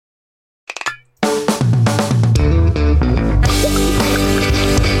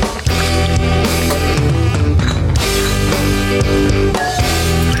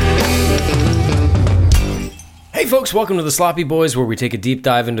folks. Welcome to the Sloppy Boys, where we take a deep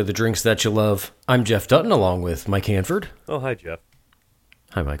dive into the drinks that you love. I'm Jeff Dutton, along with Mike Hanford. Oh, hi, Jeff.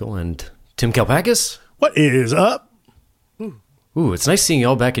 Hi, Michael. And Tim Kalpakis. What is up? Ooh, it's nice seeing you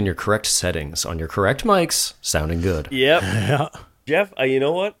all back in your correct settings, on your correct mics, sounding good. Yep. Yeah. Jeff, you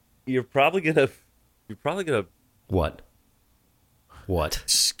know what? You're probably gonna What? What?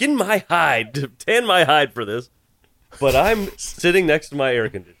 skin my hide, tan my hide for this. But I'm sitting next to my air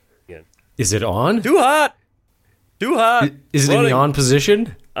conditioner again. Is it on? Too hot. Too hot. Is it in the on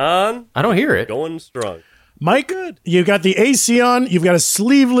position? On. I don't hear it. Going strong. Mike, you got the AC on, you've got a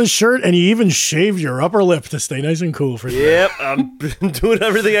sleeveless shirt, and you even shaved your upper lip to stay nice and cool for you. Yep, I'm doing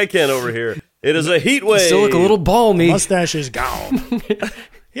everything I can over here. It is a heat wave. You still look a little balmy. Mustache is gone.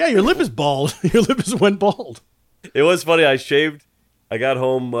 Yeah, your lip is bald. Your lip is went bald. It was funny. I shaved. I got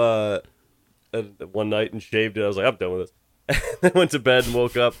home one night and shaved it. I was like, I'm done with this. I went to bed and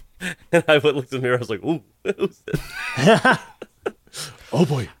woke up, and I looked in the mirror. I was like, ooh, who's this? Oh,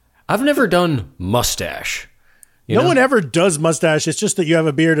 boy. I've never done mustache. No one ever does mustache. It's just that you have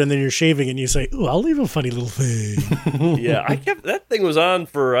a beard and then you're shaving and you say, ooh, I'll leave a funny little thing. Yeah, that thing was on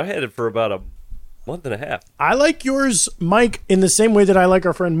I had it for about a month and a half. I like yours, Mike, in the same way that I like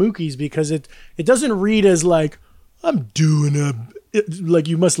our friend Mookie's, because it doesn't read as like, I'm doing like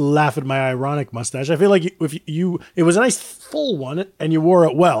you must laugh at my ironic mustache. I feel like it was a nice full one and you wore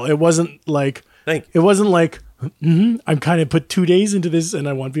it well. It wasn't like, Thank you. It wasn't like, I'm kind of put 2 days into this and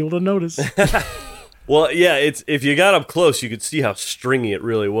I want people to notice. Well, yeah, if you got up close, you could see how stringy it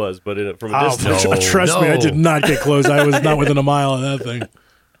really was. But from a distance, Trust me, I did not get close. I was not within a mile of that thing.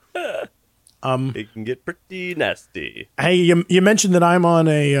 It can get pretty nasty. Hey, you mentioned that I'm on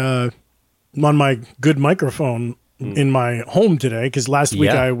on my good microphone in my home today, because last week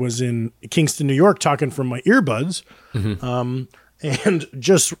I was in Kingston, New York, talking from my earbuds. And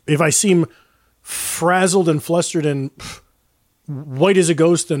just if I seem frazzled and flustered and white as a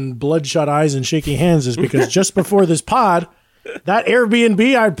ghost and bloodshot eyes and shaky hands, is because just before this pod, that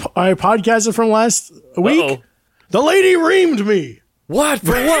Airbnb I podcasted from last week, the lady reamed me. What?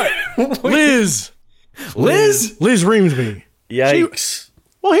 For what? Liz reamed me. Yikes.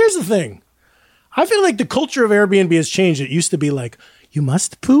 Well, here's the thing. I feel like the culture of Airbnb has changed. It used to be like, you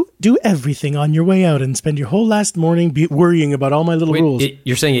must do everything on your way out and spend your whole last morning worrying about all my little rules.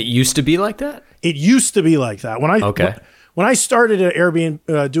 You're saying it used to be like that? It used to be like that. When I started at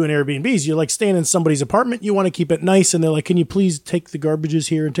Airbnb, doing Airbnbs, you're like staying in somebody's apartment. You want to keep it nice. And they're like, can you please take the garbages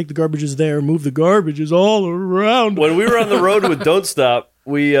here and take the garbages there, move the garbages all around. When we were on the road with Don't Stop,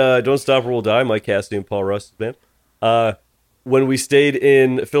 Don't Stop or We'll Die, Mike Cassidy and Paul Rust's band. When we stayed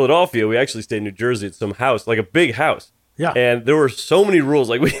in Philadelphia, we actually stayed in New Jersey at some house, like a big house. Yeah. And there were so many rules.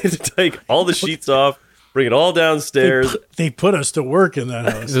 Like, we had to take all the sheets off, bring it all downstairs. They put us to work in that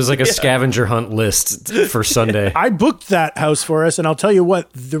house. It was like a scavenger hunt list for Sunday. I booked that house for us, and I'll tell you what,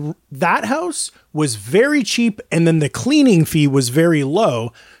 that house was very cheap, and then the cleaning fee was very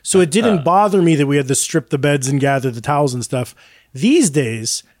low, so it didn't bother me that we had to strip the beds and gather the towels and stuff. These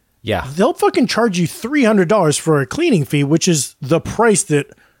days, they'll fucking charge you $300 for a cleaning fee, which is the price that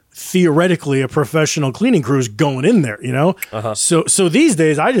theoretically a professional cleaning crew is going in there, you know? So these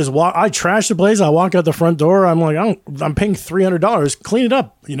days I trash the place. I walk out the front door. I'm like, I'm paying $300. Clean it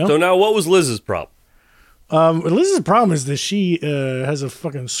up, you know? So now what was Liz's problem? Liz's problem is that she has a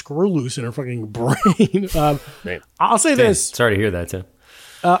fucking screw loose in her fucking brain. I'll say this. Sorry to hear that, Tim.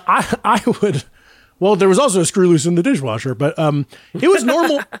 I would, well, there was also a screw loose in the dishwasher, but it was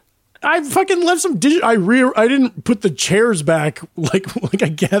normal. I fucking left some I didn't put the chairs back like I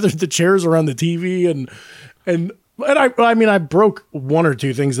gathered the chairs around the TV and I broke one or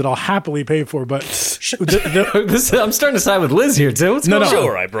two things that I'll happily pay for, but I'm starting to side with Liz here, Tim. What's going on?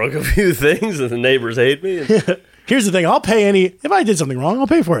 Sure, I broke a few things and the neighbors hate me. Here's the thing. I'll pay if I did something wrong, I'll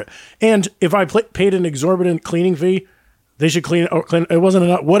pay for it. And if I paid an exorbitant cleaning fee, they should clean it. It wasn't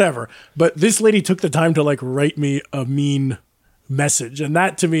enough, whatever. But this lady took the time to like write me a mean message, and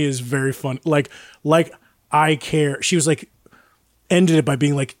that to me is very fun. Like I care. She was like, ended it by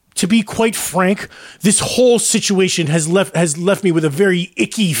being like, to be quite frank, this whole situation has left me with a very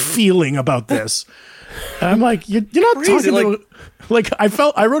icky feeling about this. And I'm like, you're not crazy, talking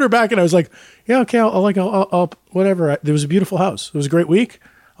I wrote her back and I was like, yeah, okay, I'll whatever. It was a beautiful house. It was a great week.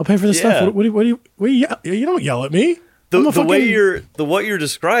 I'll pay for this stuff. What do you don't yell at me. What you're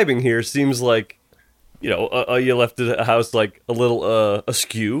describing here seems like, you know, you left a house like a little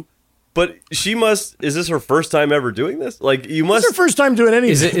askew. But is this her first time ever doing this? Like, you must. It's her first time doing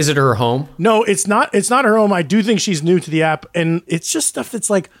anything. Is it her home? No, it's not. It's not her home. I do think she's new to the app, and it's just stuff that's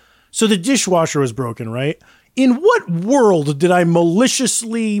like. So the dishwasher was broken, right? In what world did I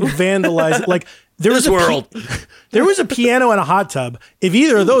maliciously vandalize it? Like there was This world. there was a piano and a hot tub. If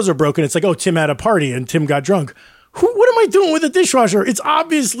either of those are broken, it's like, oh, Tim had a party and Tim got drunk. What am I doing with a dishwasher? It's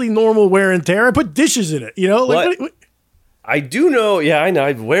obviously normal wear and tear. I put dishes in it, you know? Like, What? I do know. Yeah, I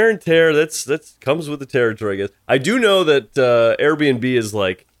know. Wear and tear. That's comes with the territory, I guess. I do know that Airbnb is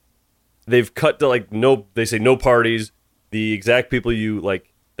like they've cut to like no. They say no parties. The exact people you like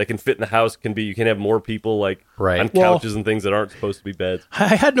that can fit in the house can be. You can have more people like on couches and things that aren't supposed to be beds.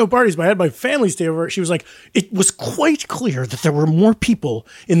 I had no parties, but I had my family stay over. She was like, it was quite clear that there were more people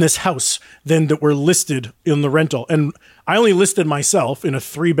in this house than that were listed in the rental. And I only listed myself in a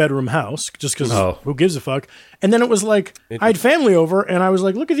 3-bedroom house just because who gives a fuck? And then it was like, I had family over and I was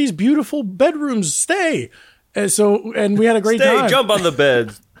like, look at these beautiful bedrooms, stay. And we had a great time. Jump on the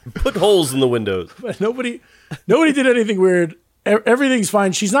beds, put holes in the windows. But nobody did anything weird. Everything's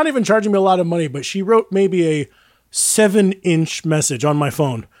fine. She's not even charging me a lot of money, but she wrote maybe a 7-inch message on my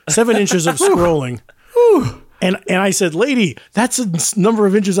phone. 7 inches of scrolling. And I said, lady, that's a number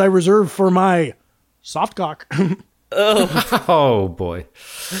of inches I reserve for my soft cock. Oh boy.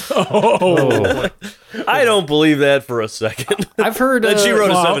 I don't believe that for a second. I've heard that she wrote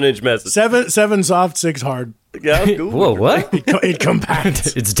a 7-inch message. 7 soft, 6 hard. Yeah, cool. Whoa, what? It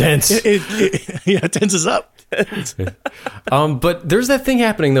compacts. It's dense. It tenses up. But there's that thing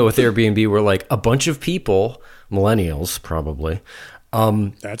happening though with Airbnb where like a bunch of people, millennials probably,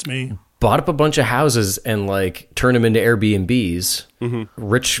 that's me, bought up a bunch of houses and like turn them into Airbnbs. Mm-hmm.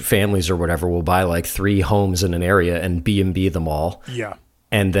 Rich families or whatever will buy like 3 homes in an area and B&B them all. Yeah.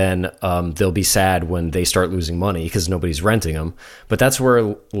 And then they'll be sad when they start losing money because nobody's renting them. But that's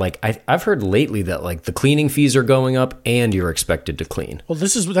where, like, I've heard lately that like the cleaning fees are going up and you're expected to clean. Well,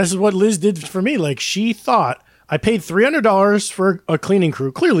 this is what Liz did for me. Like, she thought I paid $300 for a cleaning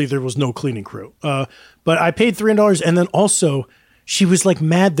crew. Clearly, there was no cleaning crew. But I paid $300, and then also she was like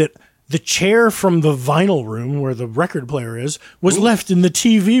mad that the chair from the vinyl room where the record player is was left in the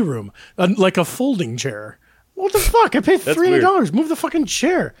TV room, like a folding chair. What the fuck? I paid $300. Move the fucking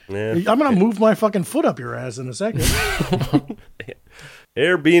chair. Yeah. I'm going to move my fucking foot up your ass in a second.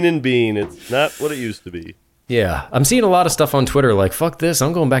 Airbnb, it's not what it used to be. Yeah. I'm seeing a lot of stuff on Twitter like, fuck this,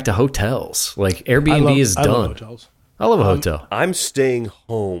 I'm going back to hotels. Like, Airbnb is done. I love hotels. I love a hotel. I'm staying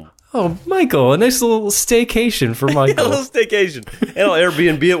home. Oh, Michael, a nice little staycation for Michael. Yeah, a little staycation. And I'll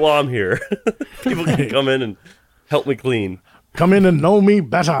Airbnb it while I'm here. People can come in and help me clean. Come in and know me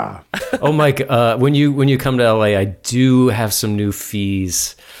better. Oh, Mike, when you come to LA, I do have some new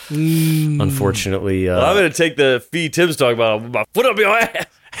fees. Unfortunately, well, I'm going to take the fee Tim's talking about. My foot up your ass.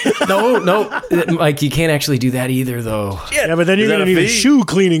 No, Mike, you can't actually do that either, though. Shit. Yeah, but then you're going to need a shoe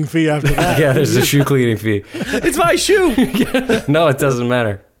cleaning fee after that. Yeah, there's a shoe cleaning fee. It's my shoe. No, it doesn't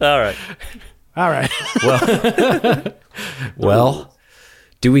matter. All right. Well,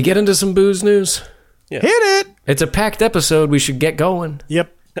 do we get into some booze news? Yeah. Hit it. It's a packed episode. We should get going.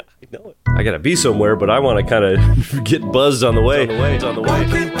 Yep. I know it. I gotta be somewhere, but I want to kind of get buzzed on the way. It's on the way.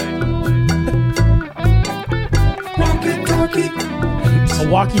 A walkie-talkie.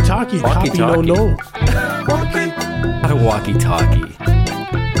 Walkie-talkie. Copy, no. A walkie-talkie.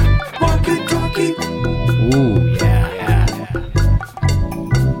 Ooh, yeah.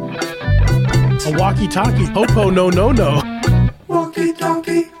 A walkie-talkie. Popo, no.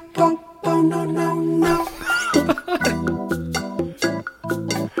 Walkie-talkie. Popo, no.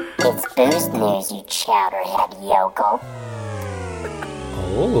 It's booze news, you chowderhead yokel.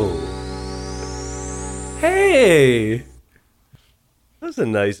 Oh. Hey. That's a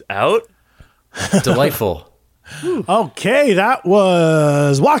nice out. Delightful. Okay, that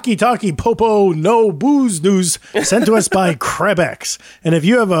was Walkie-Talkie Popo No Booze News sent to us by Krebex. And if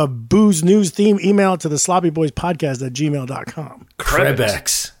you have a booze news theme, email it to the sloppyboyspodcast@gmail.com.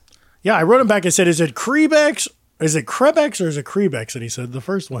 Krebex. Yeah, I wrote him back and said, is it Krebex? Is it Krebex or is it Krebex? And he said the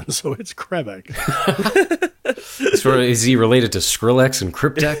first one, so it's Krebex. Is he related to Skrillex and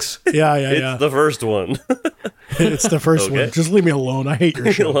Cryptex? Yeah. It's the first one. It's the first one. Just leave me alone. I hate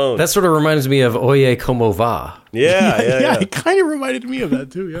your show. Alone. That sort of reminds me of Oye Como Va. Yeah. It kind of reminded me of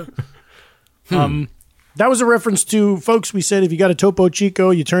that too, yeah. That was a reference to, folks, we said if you got a Topo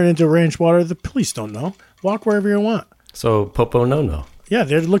Chico, you turn it into ranch water, the police don't know. Walk wherever you want. So, Popo no. Yeah,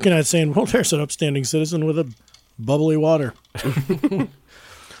 they're looking at it saying, well, there's an upstanding citizen with a bubbly water. The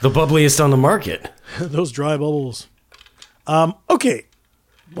bubbliest on the market. Those dry bubbles. Okay.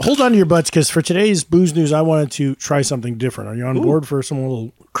 Hold on to your butts, because for today's booze news, I wanted to try something different. Are you on board for some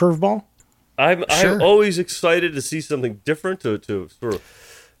little curveball? I'm always excited to see something different, to sort of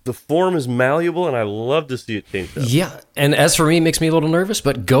the form is malleable, and I love to see it change up. Yeah, and as for me, it makes me a little nervous,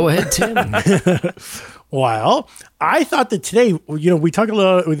 but go ahead, Tim. Well, I thought that today, we talk a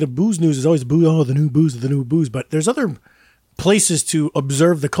lot with the booze news is always the new booze, but there's other places to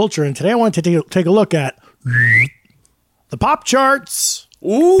observe the culture. And today I wanted to take a look at the pop charts.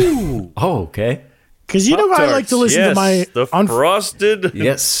 Ooh. Oh, okay. Because I like to listen to my... the frosted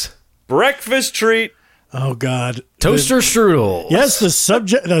Yes. breakfast treat. Oh, God. Toaster strudel. Yes, the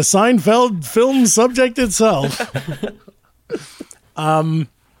Seinfeld film subject itself.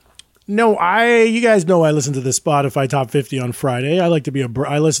 No, you guys know I listen to the Spotify Top 50 on Friday. I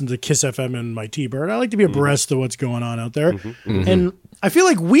listen to Kiss FM and my T-Bird. I like to be abreast of what's going on out there. And I feel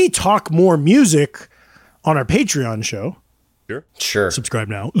like we talk more music on our Patreon show. Sure. Subscribe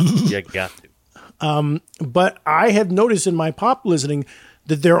now. You got to. But I have noticed in my pop listening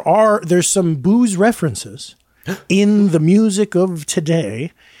that there's some booze references in the music of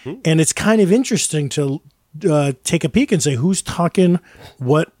today. And it's kind of interesting to take a peek and say who's talking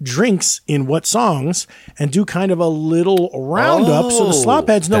what drinks in what songs and do kind of a little roundup so the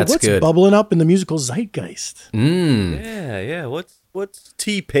slopheads know what's bubbling up in the musical zeitgeist. Yeah. What's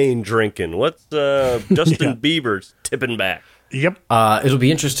T-Pain drinking? What's Justin Bieber's tipping back? Yep. It'll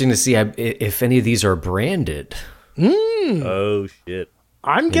be interesting to see if any of these are branded. Oh, shit.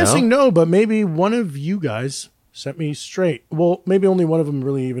 I'm guessing no, but maybe one of you guys set me straight. Well, maybe only one of them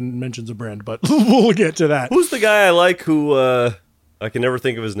really even mentions a brand, but we'll get to that. Who's the guy I like who I can never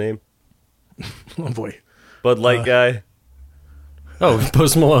think of his name? Oh, boy. Bud Light guy. Oh,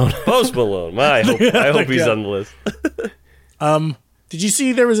 Post Malone. Post Malone. I hope he's on the list. Did you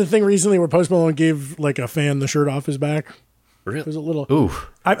see there was a thing recently where Post Malone gave like a fan the shirt off his back? Really? It was a little. Ooh.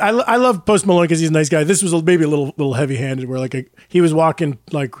 I love Post Malone because he's a nice guy. This was maybe a little heavy handed, where like he was walking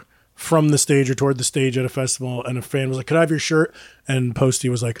like from the stage or toward the stage at a festival, and a fan was like, "Could I have your shirt?" And Posty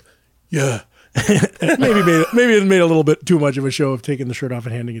was like, "Yeah." maybe it made a little bit too much of a show of taking the shirt off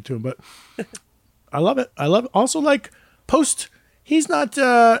and handing it to him, but I love it. Also, like Post. He's not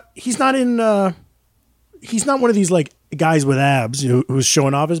one of these like guys with abs who's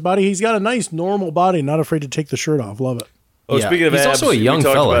showing off his body. He's got a nice normal body, not afraid to take the shirt off. Love it. Oh, Yeah. Speaking of he's abs, also a young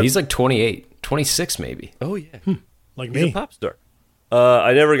fella. about... He's like 28, 26 maybe. Oh, yeah. Like He's me. a pop star.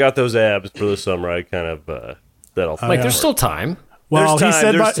 I never got those abs for the summer. I kind of that'll Like, there's still time. Well,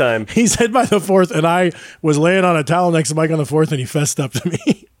 there's time. He said by the 4th, and I was laying on a towel next to Mike on the 4th, and he fessed up to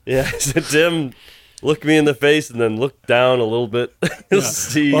me. Yeah, I said, Tim, look me in the face and then look down a little bit. You'll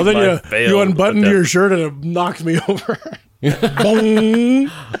see. Well, then my you unbuttoned your shirt and it knocked me over.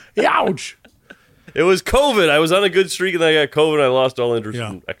 Boom. Ouch. It was COVID. I was on a good streak and then I got COVID and I lost all interest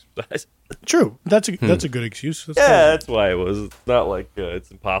in exercise. True. That's a good excuse. That's why it was. It's not like it's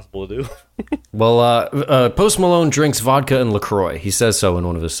impossible to do. Well, Post Malone drinks vodka and LaCroix. He says so in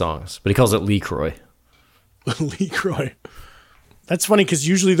one of his songs, but he calls it LeCroix. LeCroix. That's funny because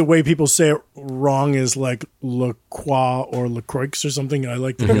usually the way people say it wrong is like LaCroix or LaCroix or something. I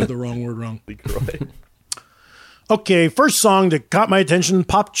like to get the wrong word wrong. LeCroix. Okay, first song that caught my attention,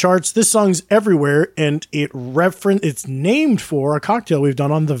 pop charts. This song's everywhere, and it's named for a cocktail we've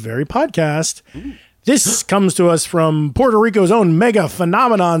done on the very podcast. This comes to us from Puerto Rico's own mega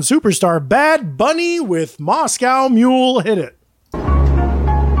phenomenon superstar Bad Bunny with Moscow Mule. Hit it. Do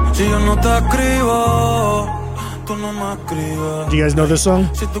you guys know this song?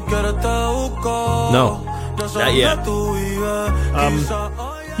 No. Not yet.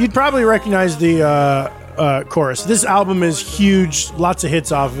 You'd probably recognize the chorus. This album is huge, lots of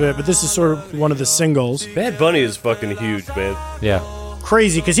hits off of it, but this is sort of one of the singles. Bad Bunny is fucking huge, man. Yeah.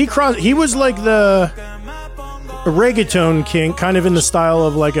 Crazy, because he was like the reggaeton king, kind of in the style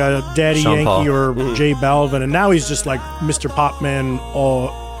of like a Daddy Sean Yankee Paul. or J Balvin, and now he's just like Mr. Popman,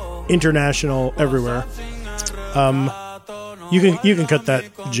 all international, everywhere. You can cut that,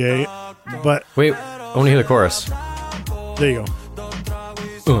 Jay, but Wait, I want to hear the chorus. there you go.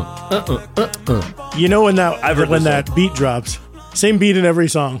 You know when that beat drops, same beat in every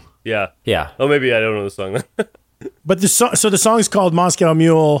song. Yeah. Yeah. Oh, maybe I don't know the song. But the song's called Moscow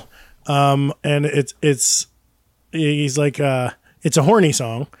Mule, and it's a horny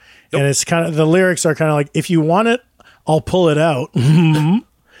song, and it's kind of the lyrics are kind of like, if you want it, I'll pull it out.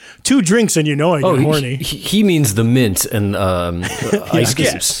 2 drinks and you know I get horny. He means the mint and ice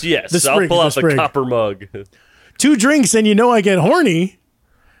cubes. Yes. The sprig, I'll pull out the the sprig. copper mug. 2 drinks and you know I get horny.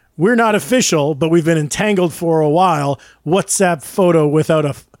 We're not official, but we've been entangled for a while. WhatsApp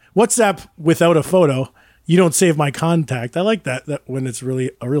without a photo. You don't save my contact. I like that when it's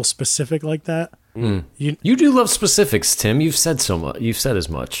really a real specific like that. You do love specifics, Tim. You've said so much. You've said as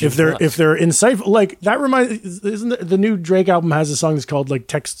much. If they're insightful, like that reminds. Isn't the new Drake album has a song that's called like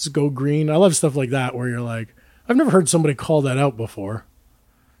 "Texts Go Green"? I love stuff like that where you're like, I've never heard somebody call that out before.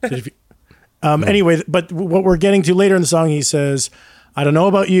 Anyway, but what we're getting to later in the song, he says, "I don't know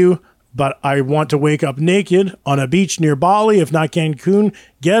about you, but I want to wake up naked on a beach near Bali, if not Cancun.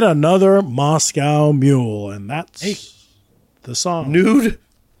 Get another Moscow Mule," and that's the song. Nude.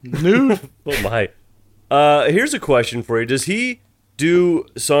 Nude. Oh my. Here's a question for you. Does he do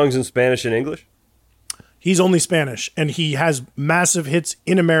songs in Spanish and English? He's only Spanish, and he has massive hits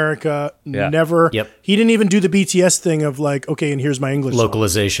in America. Yeah. Never. Yep. He didn't even do the BTS thing of like, okay, and here's my English song.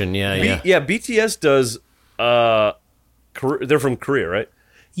 Localization, yeah. BTS does. They're from Korea, right?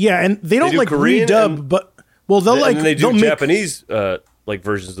 Yeah, and they don't do like Korean redub, and- but they'll like And then they do they'll make- Japanese like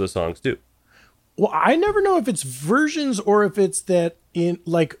versions of the songs too. Well, I never know if it's versions or if it's that in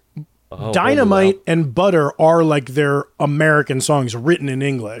like Oh, Dynamite wow. and Butter are like their American songs written in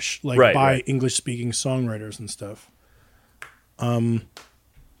English, like by Right. English speaking songwriters and stuff.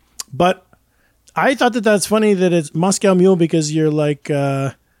 But I thought that that's funny that it's Moscow Mule because you're like,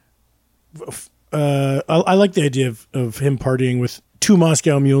 I like the idea of him partying with 2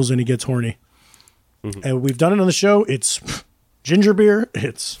 Moscow Mules and he gets horny. Mm-hmm. And we've done it on the show. It's ginger beer.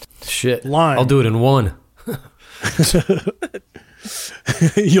 It's Shit. Lime. I'll do it in one.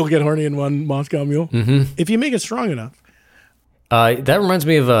 You'll get horny in 1 Moscow Mule if you make it strong enough. That reminds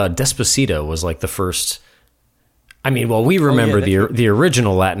me of Despacito was like the first. I mean, well, we remember the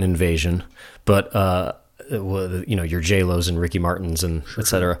original Latin invasion, but your J-Los and Ricky Martins and et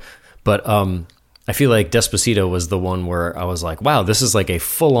cetera. But I feel like Despacito was the one where I was like, wow, this is like a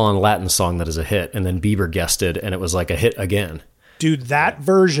full-on Latin song that is a hit. And then Bieber guested, and it was like a hit again. Dude, that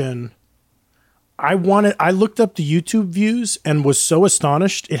version, I looked up the YouTube views and was so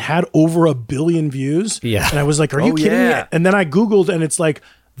astonished. It had over 1 billion views. Yeah. And I was like, are you kidding me? And then I Googled and it's like,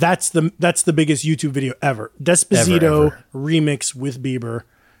 that's the biggest YouTube video ever. Despacito Ever. remix with Bieber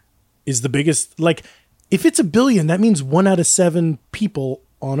is the biggest. Like, if it's 1 billion, that means 1 out of 7 people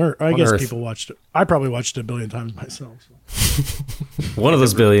on Earth. I guess Earth. people watched it. I probably watched it 1 billion times myself. So. One of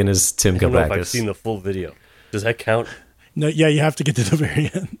those billion is Tim I don't know if I've Kabakis. seen the full video. Does that count? No, yeah, you have to get to the very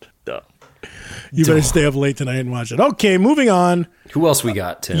end. Duh. You better stay up late tonight and watch it. Okay, moving on. Who else we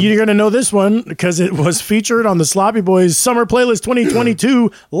got, Tim? You're going to know this one because it was featured on the Sloppy Boys Summer Playlist 2022.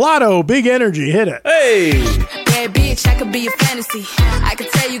 Lotto, Big Energy, hit it. Hey! Yeah, bitch, I could be a fantasy. I could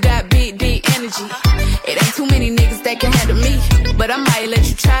tell you got big, deep energy. It ain't too many niggas that can handle me, but I might let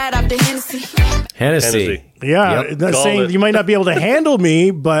you try it off the Hennessy. Hennessy. Yeah, Yep. that's Called saying it. you might not be able to handle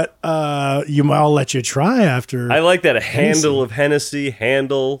me, but I'll let you try after. I like that. A handle of Hennessy.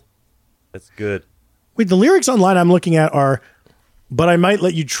 Handle. That's good. Wait, the lyrics online I'm looking at are, but I might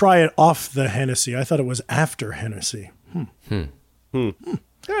let you try it off the Hennessy. I thought it was after Hennessy. Yeah,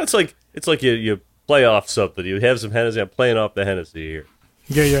 it's like you play off something. You have some Hennessy. I'm playing off the Hennessy here.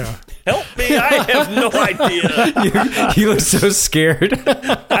 Yeah. Help me! I have no idea. You look so scared.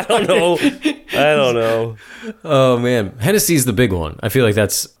 I don't know. Oh, man. Hennessy's the big one. I feel like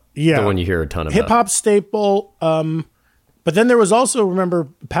that's Yeah. the one you hear a ton about. Hip hop staple. But then there was also, remember,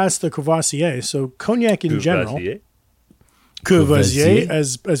 past the Courvoisier. So cognac in general. Courvoisier,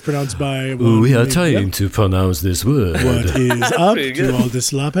 as pronounced by. We are trying to pronounce this word. What is up Pretty to good. all the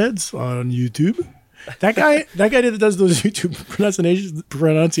slopheads on YouTube? That guy that does those YouTube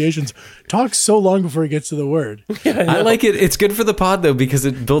pronunciations talks so long before he gets to the word. I like it. It's good for the pod, though, because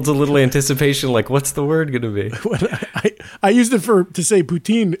it builds a little anticipation. Like, what's the word going to be? I used it to say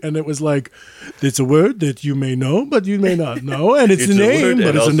poutine, and it was like, it's a word that you may know, but you may not know, and it's, It's a a name, word but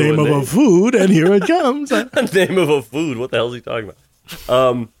and it's a also name a of a name. food, and here it comes. The name of a food. What the hell is he talking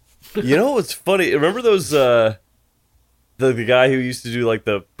about? You know what's funny? Remember those the guy who used to do like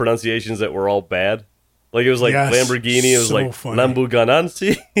the pronunciations that were all bad? Like it was like Yes, Lamborghini. It was so like funny.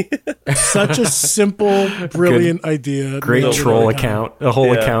 Lamborghini. Such a simple, brilliant idea. Great Nailed it troll every time. account. A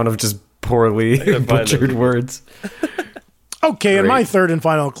whole Yeah. account of just poorly find butchered those. words. Okay, and Great. my third and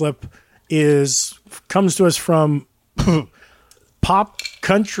final clip comes to us from pop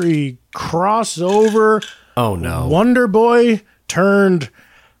country crossover Oh, no. Wonder Boy turned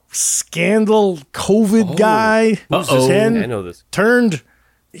scandal COVID guy. Uh-oh. I know this. Turned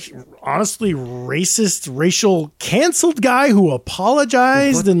honestly racist, racial canceled guy who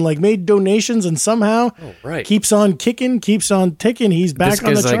apologized and like made donations and somehow right. keeps on kicking, keeps on ticking. He's back This on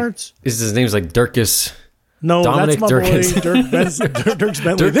the guy's like- charts. His name's like Dirkus. No, Dominic that's my Durkins. boy Dirks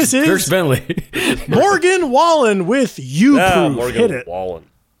Bentley. This is Dirks Bentley. Morgan Wallen with You Proof. Morgan Hit it. Wallen.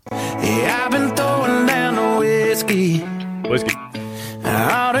 Yeah, I've been throwing down the whiskey. Whiskey.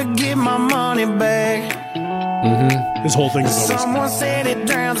 I ought to get get my money back. His whole thing is always. Someone said it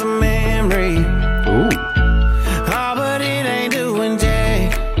drowns a memory. Ooh. Oh, but it ain't doing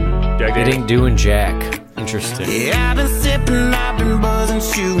jack. It ain't doing jack. Interesting. Yeah, I've been sipping, I've been buzzing,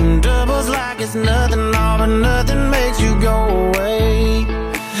 shooting doubles like it's nothing, all but nothing makes you go away.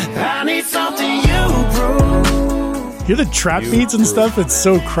 I need something you prove. Hear the trap beats and stuff? It's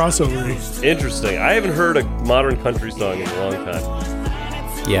so crossover-y. Interesting. I haven't heard a modern country song in a long time.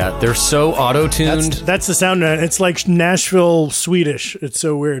 Yeah, they're so auto-tuned. That's the sound. It's like Nashville Swedish. It's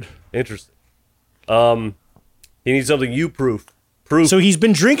so weird. Interesting. He needs something you proof. So he's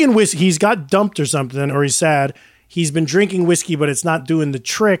been drinking whiskey. He's got dumped or something, or he's sad. He's been drinking whiskey, but it's not doing the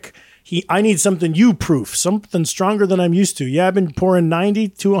trick. I need something you proof, something stronger than I'm used to. Yeah, I've been pouring 90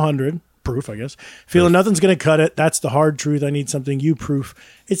 to 100 proof, I guess. Feeling nothing's going to cut it. That's the hard truth. I need something you proof.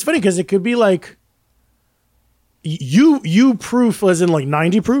 It's funny because it could be like you proof as in like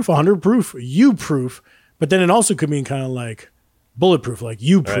 90 proof, 100 proof, you proof. But then it also could mean kind of like bulletproof, like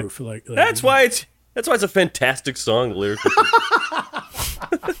you proof. Right. Like that's why it's a fantastic song, the lyrics.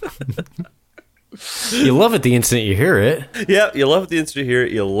 You love it the instant you hear it. Yeah, you love it the instant you hear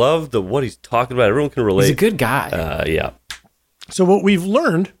it. You love what he's talking about. Everyone can relate. He's a good guy. Yeah. So what we've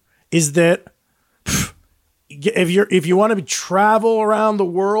learned is that if you want to travel around the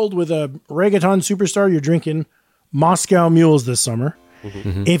world with a reggaeton superstar, you're drinking Moscow Mules this summer.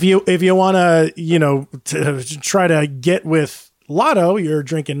 Mm-hmm. If you want to try to get with Lotto, you're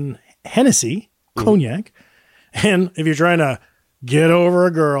drinking Hennessy, cognac. And if you're trying to get over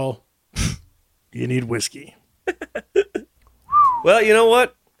a girl, you need whiskey. Well, you know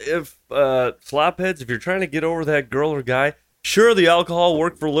what? If slopheads, if you're trying to get over that girl or guy, sure, the alcohol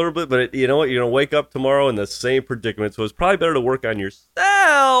worked for a little bit, but you know what? You're going to wake up tomorrow in the same predicament. So it's probably better to work on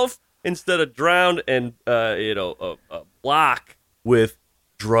yourself instead of drown and, block with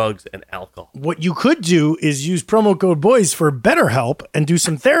drugs and alcohol. What you could do is use promo code BOYS for BetterHelp and do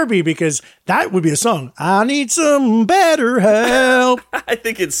some therapy, because that would be a song. I need some better help. I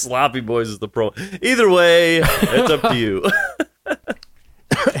think it's Sloppy Boys is the pro. Either way, it's up to you.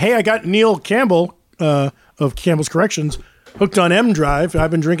 Hey, I got Neil Campbell of Campbell's Corrections hooked on M Drive.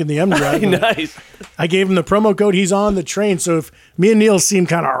 I've been drinking the M Drive. Nice. I gave him the promo code. He's on the train. So if me and Neil seem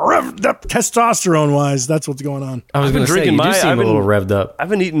kind of revved up testosterone wise, that's what's going on. I was going to say, you do seem a little revved up. I've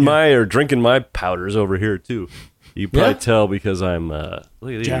been eating drinking my powders over here too. You probably tell because I'm look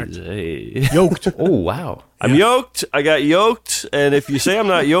at jacked. these. Hey. Yoked. Oh, wow. I'm yoked. I got yoked. And if you say I'm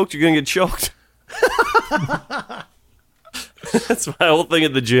not yoked, you're going to get choked. That's my whole thing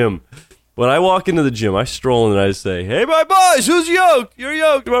at the gym. When I walk into the gym, I stroll in and I say, "Hey, my boys, who's yoked? You're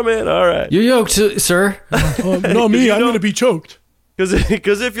yoked, my man. All right. You're yoked, sir." No, me. I'm going to be choked. Because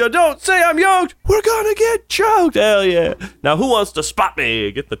if you don't say I'm yoked, we're going to get choked. Hell yeah. Now, who wants to spot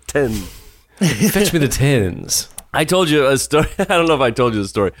me? Get the 10. Fetch me the 10s. I told you a story. I don't know if I told you the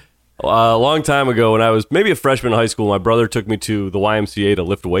story. A long time ago, when I was maybe a freshman in high school, my brother took me to the YMCA to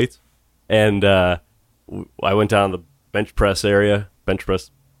lift weights. And I went down the bench press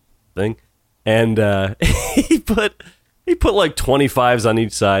thing, and he put like 25s on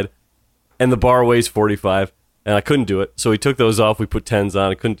each side, and the bar weighs 45, and I couldn't do it, so he took those off. We put 10s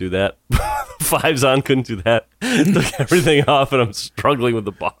on. I couldn't do that. 5s on, couldn't do that. Took everything off, and I'm struggling with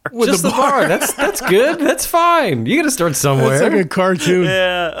the bar. Just the bar. That's good. That's fine. You got to start somewhere. It's like a cartoon.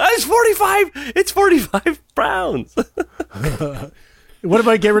 Yeah, it's 45. It's 45 pounds. What if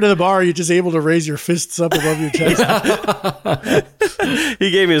I get rid of the bar? You're just able to raise your fists up above your chest. He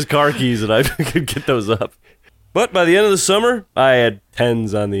gave me his car keys, and I could get those up. But by the end of the summer, I had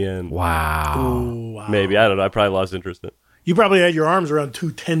 10s on the end. Wow. Ooh, wow. Maybe. I don't know. I probably lost interest in it. You probably had your arms around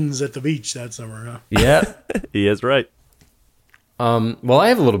 2 10s at the beach that summer, huh? Yeah. He is right. Well, I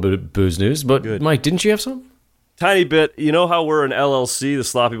have a little bit of booze news, but Good. Mike, didn't you have some? Tiny bit. You know how we're an LLC, the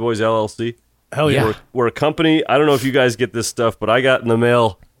Sloppy Boys LLC? Hell yeah. We're a company. I don't know if you guys get this stuff, but I got in the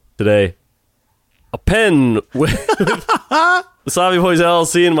mail today a pen with the Sloppy Boys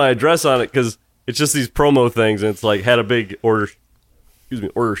LLC and my address on it, because it's just these promo things, and it's like had a big order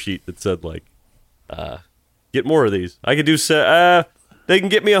sheet that said like, get more of these. I could do they can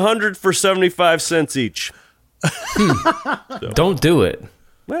get me 100 for 75 cents each. So, Don't do it.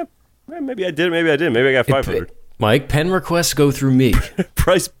 well, maybe I did. Maybe I didn't. Maybe I got 500. Mike, pen requests go through me.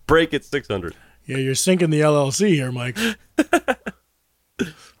 Price break at 600. Yeah, you're sinking the LLC here, Mike.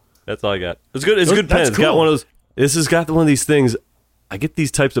 That's all I got. It's good. It's a good pen. That's It's got cool. one of those. This has got one of these things. I get these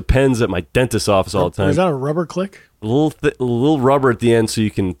types of pens at my dentist's office all the time. Is that a rubber click? A little rubber at the end, so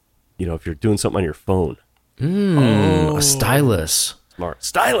you can, if you're doing something on your phone. A stylus. Smart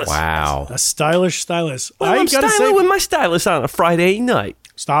stylus. Wow. A stylish stylus. Well, I'm styling with my stylus on a Friday night.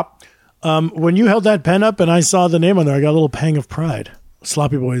 Stop. When you held that pen up and I saw the name on there, I got a little pang of pride.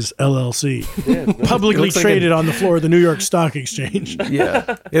 Sloppy Boys LLC, publicly traded on the floor of the New York Stock Exchange.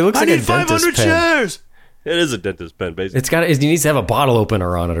 Yeah, it looks like a dentist 500 pen. shares. It is a dentist pen, basically. It needs to have a bottle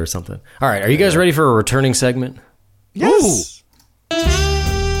opener on it or something. All right, are you guys ready for a returning segment? Yes.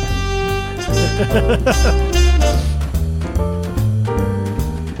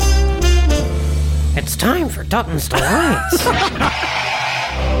 It's time for Dutton's Delights.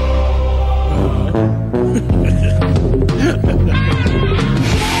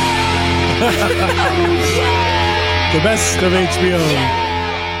 The best of HBO.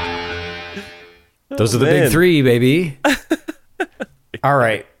 Those are the big three, baby. All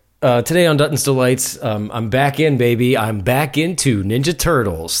right. Today on Dutton's Delights, I'm back in, baby. I'm back into Ninja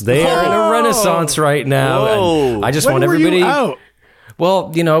Turtles. They are in a renaissance right now. And I just want everybody. Were you out?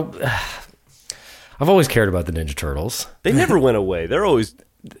 Well, you know, I've always cared about the Ninja Turtles. They never went away. They're always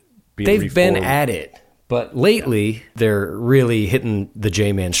being They've reformed. been at it. But lately, they're really hitting the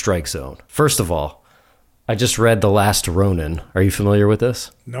J-Man strike zone. First of all, I just read The Last Ronin. Are you familiar with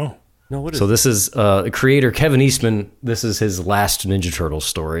this? No. No, what is So this is creator Kevin Eastman. This is his last Ninja Turtles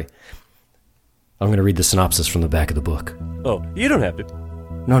story. I'm going to read the synopsis from the back of the book. Oh, you don't have to.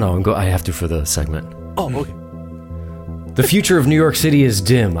 No, I have to for the segment. Oh, okay. The future of New York City is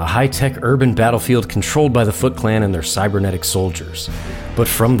dim, a high-tech urban battlefield controlled by the Foot Clan and their cybernetic soldiers. But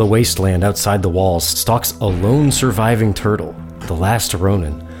from the wasteland outside the walls stalks a lone surviving turtle, the last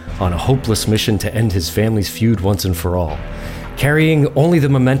Ronin, on a hopeless mission to end his family's feud once and for all. Carrying only the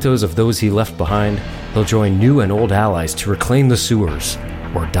mementos of those he left behind, he'll join new and old allies to reclaim the sewers,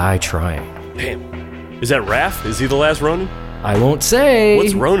 or die trying. Damn. Is that Raph? Is he the last Ronin? I won't say.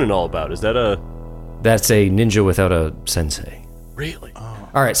 What's Ronin all about? Is that a... That's a ninja without a sensei. Really? All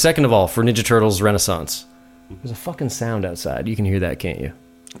right, second of all, for Ninja Turtles Renaissance. There's a fucking sound outside. You can hear that, can't you?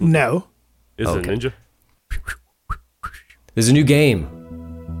 No. Is it a ninja? There's a new game.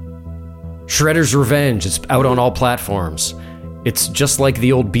 Shredder's Revenge. It's out on all platforms. It's just like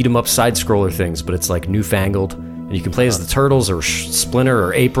the old beat-em-up side-scroller things, but it's like newfangled. And you can play as the Turtles or Splinter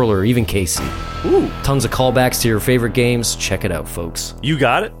or April or even Casey. Ooh. Tons of callbacks to your favorite games. Check it out, folks. You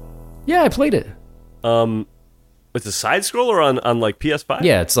got it? Yeah, I played it. It's a side scroller on like PS5?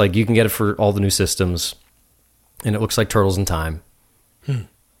 Yeah, it's like you can get it for all the new systems. And it looks like Turtles in Time.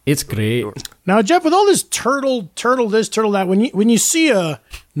 It's great. Now, Jeff, with all this turtle this, turtle that, when you see a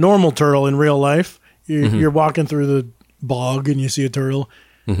normal turtle in real life, you're walking through the bog and you see a turtle,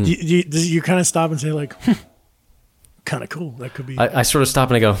 do you kind of stop and say like, kind of cool. That could be. I sort of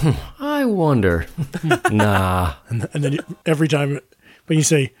stop and I go, I wonder. Nah. And then every time, when you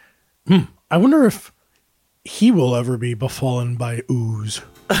say, I wonder if he will ever be befallen by ooze.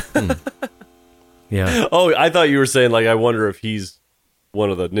 Yeah. Oh, I thought you were saying like, I wonder if he's one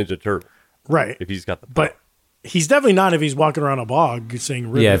of the Ninja Turtles. Right. If he's got the... But he's definitely not if he's walking around a bog saying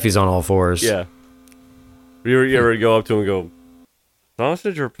river. Yeah, if he's on all fours. Yeah. You ever go up to him and go,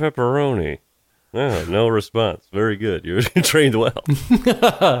 sausage or pepperoni? Oh, no response. Very good. You're trained well.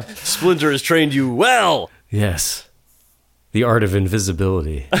 Splinter has trained you well. Yes. The art of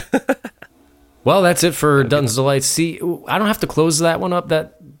invisibility. Well, that's it for Dutton's Delights. See, I don't have to close that one up.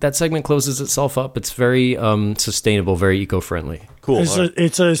 That segment closes itself up. It's very sustainable, very eco-friendly. Cool.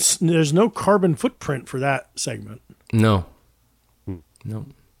 There's no carbon footprint for that segment. No. No.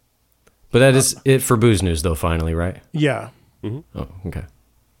 But that is it for Booze News, though, finally, right? Yeah. Oh, okay.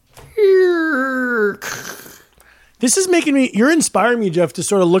 This is you're inspiring me, Jeff, to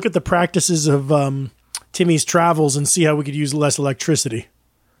sort of look at the practices of Timmy's travels and see how we could use less electricity.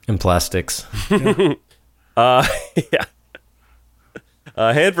 And plastics. Yeah.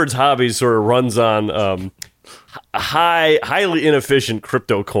 Hanford's Hobbies sort of runs on a highly inefficient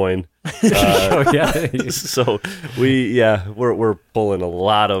crypto coin. Oh, yeah. So we're pulling a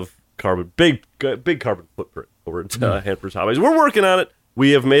lot of big carbon footprint over at Hanford's Hobbies. We're working on it.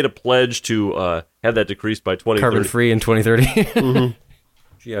 We have made a pledge to have that decreased by 2030. Carbon free in 2030.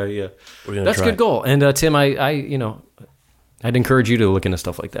 Yeah. That's a good goal. And Tim, I'd encourage you to look into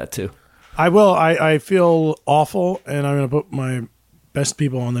stuff like that too. I will. I feel awful, and I'm going to put my best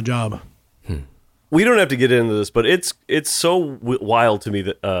people on the job. We don't have to get into this, but it's so wild to me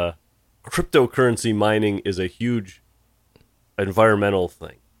that cryptocurrency mining is a huge environmental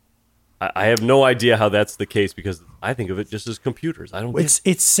thing. I have no idea how that's the case because I think of it just as computers. I don't.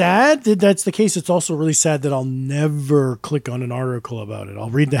 It's sad that that's the case. It's also really sad that I'll never click on an article about it.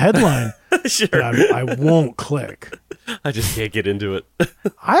 I'll read the headline. Sure. But I won't click. I just can't get into it.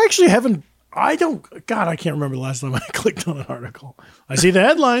 I actually haven't. I can't remember the last time I clicked on an article. I see the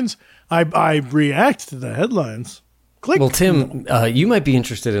headlines. I react to the headlines. Click. Well, Tim, you might be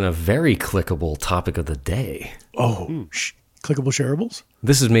interested in a very clickable topic of the day. Oh, clickable shareables?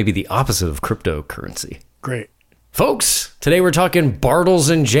 This is maybe the opposite of cryptocurrency. Great. Folks, today we're talking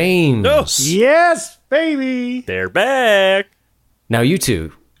Bartles and Jaymes. Oh. Yes, baby. They're back. Now, you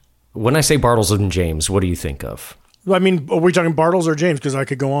two, when I say Bartles and Jaymes, what do you think of? I mean, are we talking Bartles or James? Because I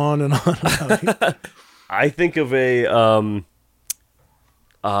could go on and on. I think of a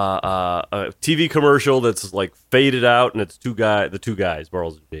TV commercial that's like faded out, and it's the two guys,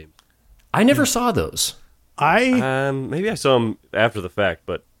 Bartles and Jaymes. I never saw those. Maybe I saw them after the fact,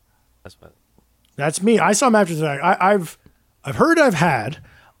 but that's fine. That's me. I saw him after the fact. I've heard,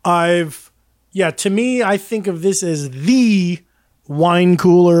 to me, I think of this as the wine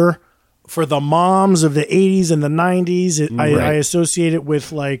cooler for the moms of the 80s and the 90s. I associate it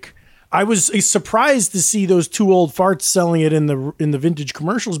with, like, I was surprised to see those two old farts selling it in the vintage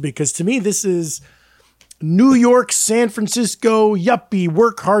commercials, because to me, this is New York, San Francisco, yuppie,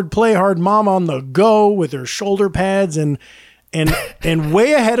 work hard, play hard mom on the go with her shoulder pads and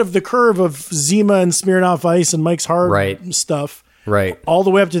way ahead of the curve of Zima and Smirnoff Ice and Mike's Hard stuff. Right. All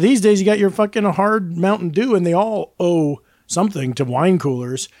the way up to these days, you got your fucking hard Mountain Dew, and they all owe something to wine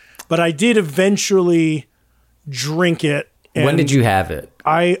coolers. But I did eventually drink it. When did you have it?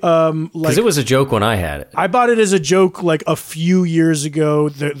 Because it was a joke when I had it. I bought it as a joke like a few years ago.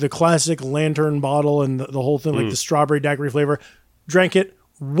 The classic lantern bottle and the whole thing, like the strawberry daiquiri flavor. Drank it,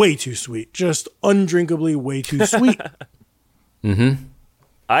 way too sweet, just undrinkably way too sweet. Mm-hmm.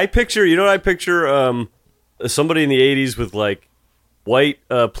 I picture somebody in the 80s with like white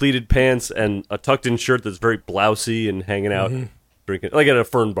pleated pants and a tucked in shirt that's very blousy and hanging out, drinking like at a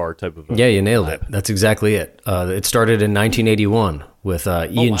Fern bar type of. Yeah, you nailed it. That's exactly it. It started in 1981 with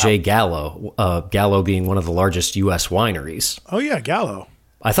Ian J. Gallo, Gallo being one of the largest U.S. wineries. Oh yeah, Gallo.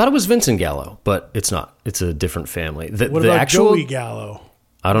 I thought it was Vincent Gallo, but it's not. It's a different family. What about Joey Gallo?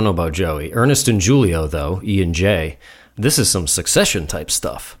 I don't know about Joey. Ernest and Julio, though, Ian J. This is some Succession type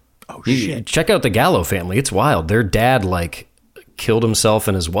stuff. Oh, shit. Check out the Gallo family. It's wild. Their dad, killed himself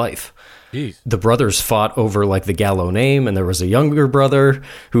and his wife. Jeez. The brothers fought over, the Gallo name, and there was a younger brother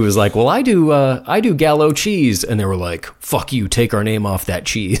who was like, well, I do Gallo cheese. And they were like, fuck you, take our name off that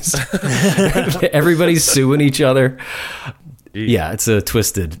cheese. Everybody's suing each other. Jeez. Yeah, it's a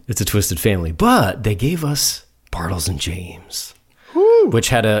twisted family. But they gave us Bartles and Jaymes, which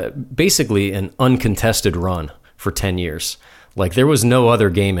had basically an uncontested run for 10 years. There was no other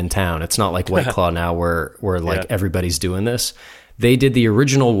game in town. It's not like White Claw now where everybody's doing this. They did the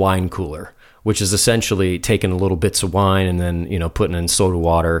original wine cooler, which is essentially taking little bits of wine and then, putting in soda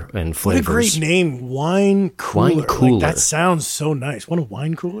water and flavors. What a great name, wine cooler. Wine cooler. That sounds so nice. What a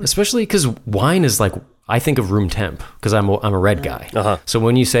wine cooler. Especially because wine is I think of room temp because I'm a red guy. Uh-huh. So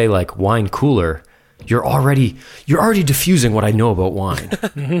when you say wine cooler, you're already diffusing what I know about wine.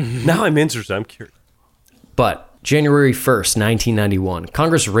 Now I'm interested. I'm curious. But January 1st, 1991,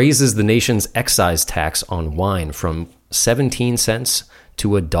 Congress raises the nation's excise tax on wine from 17 cents to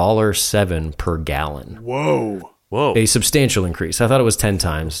 $1.07 per gallon. Whoa. A substantial increase. I thought it was 10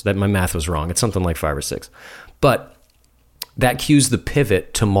 times. That my math was wrong. It's something like 5 or 6. But that cues the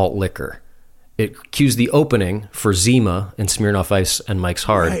pivot to malt liquor. It cues the opening for Zima and Smirnoff Ice and Mike's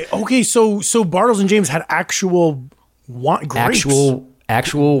Hard. Right. Okay, so Bartles and Jaymes had actual grapes.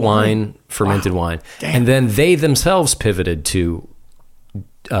 Actual wine, fermented wine. Damn. And then they themselves pivoted to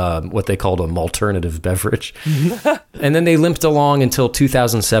what they called a malternative beverage. And then they limped along until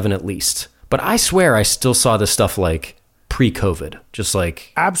 2007 at least. But I swear I still saw this stuff pre-COVID, just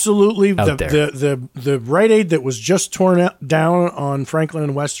absolutely out there. The Rite Aid that was just torn down on Franklin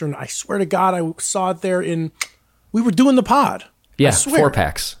and Western. I swear to God, I saw it there we were doing the pod. Yeah,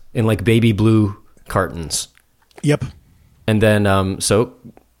 4-packs in baby blue cartons. Yep. And then, so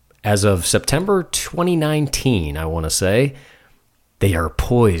as of September 2019, I want to say, they are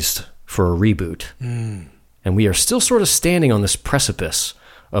poised for a reboot. And we are still sort of standing on this precipice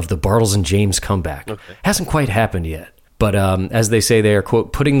of the Bartles and Jaymes comeback. Okay. Hasn't quite happened yet. But as they say, they are,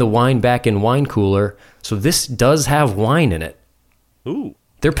 quote, putting the wine back in wine cooler. So this does have wine in it. Ooh.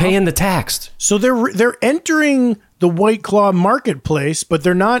 They're paying the tax. So they're entering the White Claw marketplace, but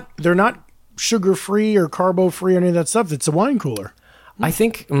they're not sugar-free or carbo-free or any of that stuff. It's a wine cooler. I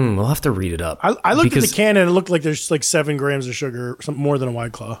think we'll have to read it up. I looked at the can and it looked like there's 7 grams of sugar, something more than a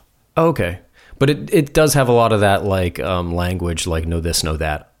White Claw. Okay. But it does have a lot of that language, no this, no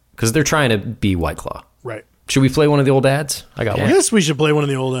that. Because they're trying to be White Claw. Right. Should we play one of the old ads? I got one. Yes, we should play one of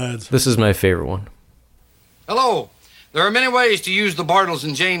the old ads. This is my favorite one. Hello. There are many ways to use the Bartles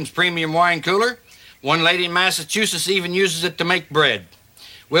and Jaymes Premium Wine Cooler. One lady in Massachusetts even uses it to make bread.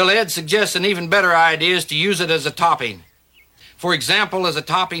 Well, Ed suggests an even better idea is to use it as a topping. For example, as a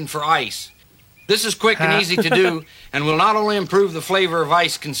topping for ice. This is quick and easy to do and will not only improve the flavor of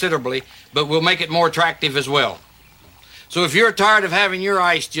ice considerably, but will make it more attractive as well. So if you're tired of having your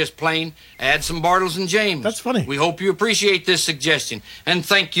ice just plain, add some Bartles and Jaymes. That's funny. We hope you appreciate this suggestion, and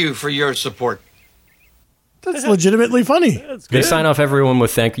thank you for your support. That's legitimately funny. They sign off everyone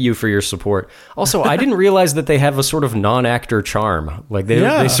with "thank you for your support." Also, I didn't realize that they have a sort of non-actor charm. Like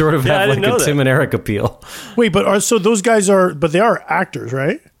they sort of have like a Tim and Eric appeal. Wait, but so those guys they are actors,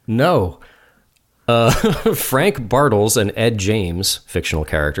 right? No. Frank Bartles and Ed Jaymes, fictional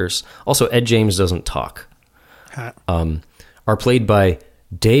characters. Also, Ed Jaymes doesn't talk. Are played by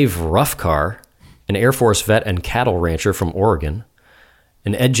Dave Ruffcar, an Air Force vet and cattle rancher from Oregon.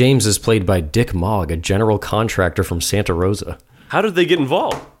 And Ed Jaymes is played by Dick Mogg, a general contractor from Santa Rosa. How did they get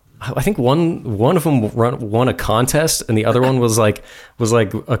involved? I think one of them won a contest, and the other one was like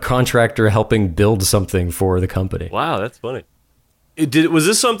a contractor helping build something for the company. Wow, that's funny. Was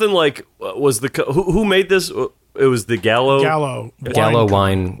this something like who made this? It was the Gallo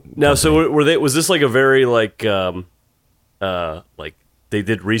wine. Now, so was this like a very like they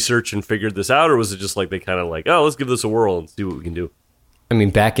did research and figured this out, or was it just like they kind of like, oh, let's give this a whirl and see what we can do? I mean,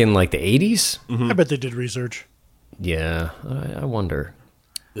 back in like the 80s? Mm-hmm. I bet they did research. Yeah, I wonder.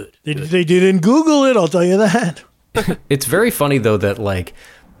 Good. They didn't Google it, I'll tell you that. It's very funny, though, that like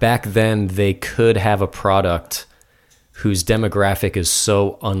back then they could have a product whose demographic is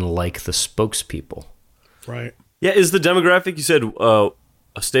so unlike the spokespeople. Right. Yeah, is the demographic, you said,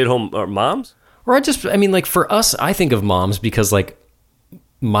 stay-at-home moms? Or I mean, like for us, I think of moms because like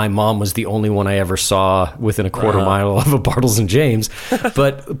my mom was the only one I ever saw within a quarter mile of a Bartles and Jaymes.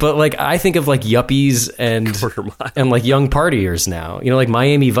 But like I think of like yuppies and like young partiers now, like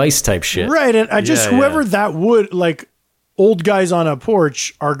Miami Vice type shit. Right. And I just, whoever that would, like old guys on a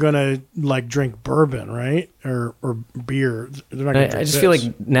porch are going to like drink bourbon, right? Or beer. They're not gonna I just feel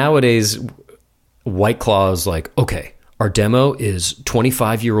like nowadays White Claw is like, okay, our demo is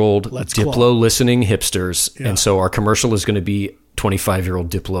 25-year-old Diplo listening hipsters. Yeah. And so our commercial is going to be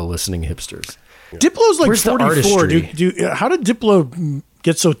 25-year-old Diplo listening hipsters. Yeah. Diplo's like Where's 44. How did Diplo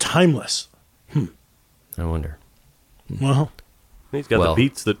get so timeless? I wonder. Well, he's got the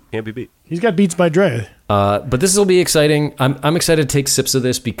beats that can't be beat. He's got Beats by Dre. But this will be exciting. I'm excited to take sips of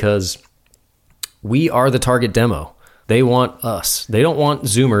this because we are the target demo. They want us. They don't want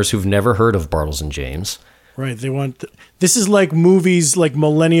Zoomers who've never heard of Bartles and Jaymes. Right. They want. This is like movies, like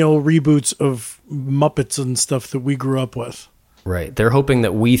millennial reboots of Muppets and stuff that we grew up with. Right. They're hoping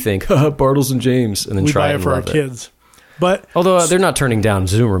that we think Bartles and Jaymes and then we try buy it for our kids. But although they're not turning down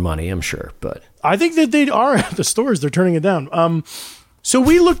Zoomer money, I'm sure. But I think that they are at the stores. They're turning it down. So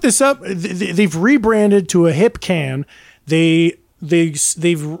we looked this up. They've rebranded to a hip can. They've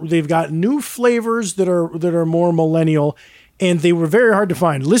got new flavors that are more millennial, and they were very hard to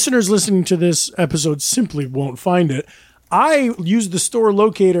find. Listeners listening to this episode simply won't find it. I used the store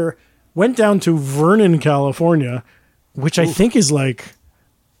locator, went down to Vernon, California, which I think is like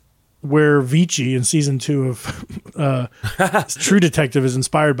where Vici in season 2 of True Detective is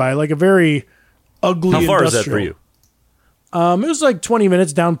inspired by, like a very ugly. How far industrial. is that for you? It was like 20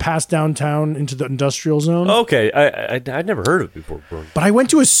 minutes down past downtown into the industrial zone. Okay, I'd never heard of it before. But I went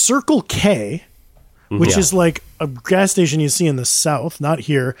to a Circle K, which is like a gas station you see in the South, not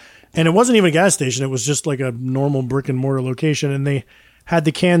here. And it wasn't even a gas station. It was just like a normal brick and mortar location. And they had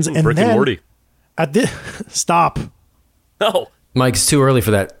the cans. And brick then and Morty. Stop. No. Mike, it's too early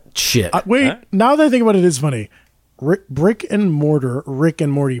for that shit. Wait, now that I think about it, it's funny. Brick and mortar, Rick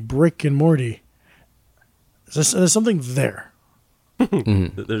and Morty, Brick and Morty. There's something there.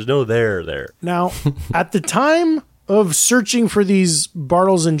 There's no there. Now, at the time of searching for these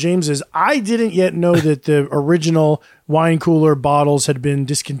Bartles and Jameses, I didn't yet know that the original wine cooler bottles had been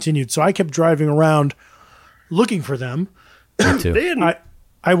discontinued. So I kept driving around looking for them. Me too.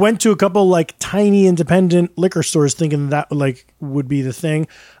 I went to a couple like tiny independent liquor stores thinking that like would be the thing.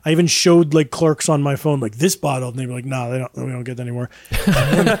 I even showed like clerks on my phone like this bottle, and they were like, "No, we don't get that anymore."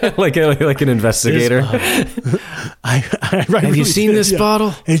 like an investigator. Have you seen this bottle?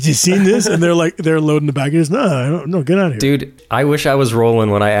 Have you seen this? And they're loading the packages. No, get out of here, dude. I wish I was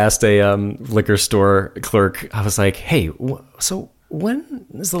rolling when I asked a liquor store clerk. I was like, "Hey, so when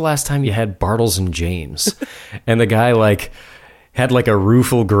is the last time you had Bartles and Jaymes?" And the guy had like a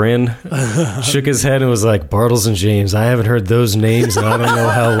rueful grin, shook his head and was like, "Bartles and Jaymes, I haven't heard those names in I don't know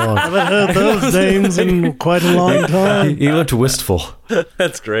how long." I haven't heard those names in quite a long time. He looked wistful.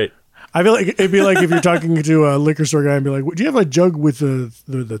 That's great. I feel like it'd be like if you're talking to a liquor store guy and be like, "Do you have a jug with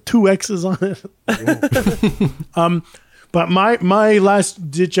the 2 X's on it?" But my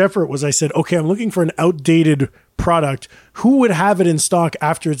last ditch effort was I said, okay, I'm looking for an outdated product. Who would have it in stock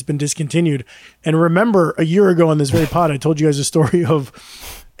after it's been discontinued? And remember, a year ago on this very pod, I told you guys a story of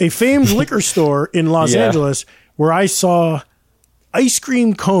a famed liquor store in Los Angeles where I saw ice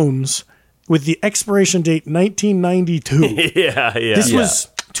cream cones with the expiration date 1992. This was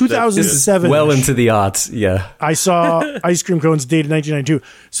 2007. Well into the aughts, yeah. I saw ice cream cones dated 1992.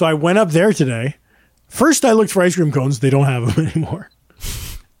 So I went up there today. First, I looked for ice cream cones. They don't have them anymore.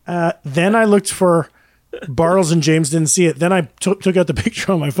 Then I looked for Bartles and Jaymes. Didn't see it. Then I took out the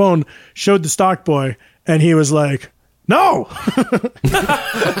picture on my phone, showed the stock boy, and he was like, no.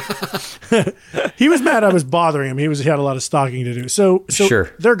 He was mad I was bothering him. He had a lot of stocking to do. So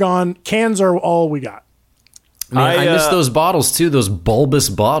sure. They're gone. Cans are all we got. Man, I miss those bottles too. Those bulbous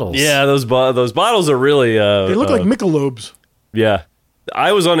bottles. Yeah, those bottles are really. They look like Michelobes. Yeah,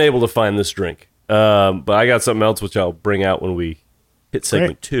 I was unable to find this drink, but I got something else which I'll bring out when we hit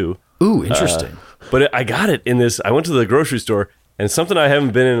segment 2. Ooh, interesting. But I got it in this. I went to the grocery store and something I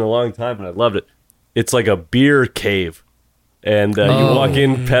haven't been in a long time, and I loved it. It's like a beer cave, and you walk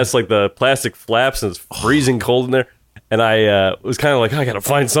in past like the plastic flaps, and it's freezing cold in there. And I was kind of like, I got to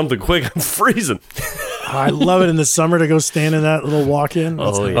find something quick. I'm freezing. I love it in the summer to go stand in that little walk-in.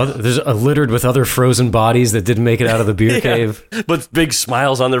 There's littered with other frozen bodies that didn't make it out of the beer cave. But big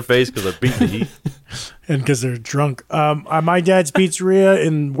smiles on their face because they're beating the heat. And because they're drunk. My dad's pizzeria,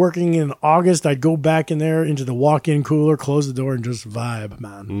 and working in August, I'd go back in there into the walk-in cooler, close the door, and just vibe,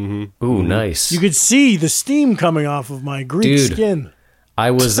 man. Mm-hmm. Ooh, nice. You could see the steam coming off of my Greek skin.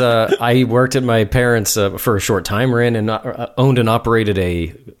 I was I worked at my parents' for a short time. Ran and owned and operated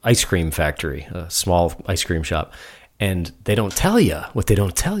a ice cream factory, a small ice cream shop. And they don't tell you what they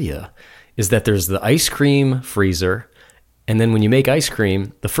don't tell you is that there's the ice cream freezer, and then when you make ice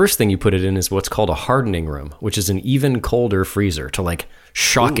cream, the first thing you put it in is what's called a hardening room, which is an even colder freezer to like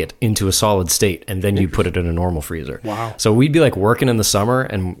shock it into a solid state, and then you put it in a normal freezer. Wow. So we'd be like working in the summer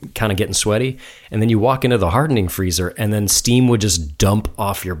and kind of getting sweaty, and then you walk into the hardening freezer, and then steam would just dump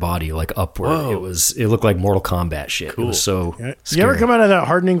off your body like upward. Whoa. It looked like Mortal Kombat shit. Cool. It was so scary. You ever come out of that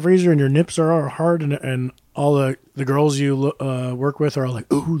hardening freezer and your nips are hard, and all the girls you work with are all like,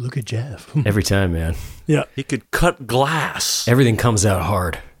 ooh, look at Jeff. Every time, man. Yeah. He could cut glass. Everything comes out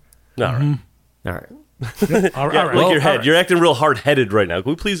hard. All right. All right. All right. Look your head. You're acting real hard-headed right now. Can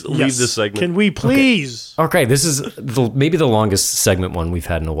we please leave this segment? Can we please? Okay, this is maybe the longest segment one we've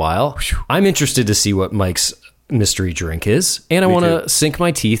had in a while. I'm interested to see what Mike's mystery drink is, and I want to sink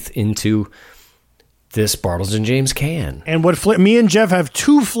my teeth into this Bartles and Jaymes can. And me and Jeff have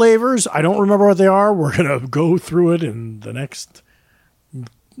 2 flavors. I don't remember what they are. We're going to go through it in the next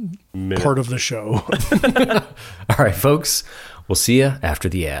part of the show. All right, folks. We'll see you after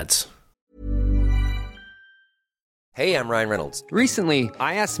the ads. Hey, I'm Ryan Reynolds. Recently,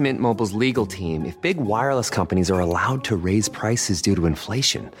 I asked Mint Mobile's legal team if big wireless companies are allowed to raise prices due to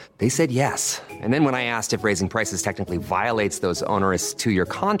inflation. They said yes. And then when I asked if raising prices technically violates those onerous 2-year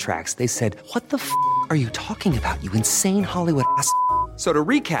contracts, they said, what the f*** are you talking about, you insane Hollywood ass f- So to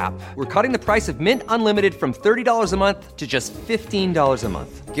recap, we're cutting the price of Mint Unlimited from $30 a month to just $15 a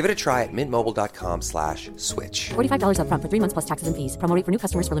month. Give it a try at mintmobile.com/switch. $45 up front for 3 months plus taxes and fees. Promo rate for new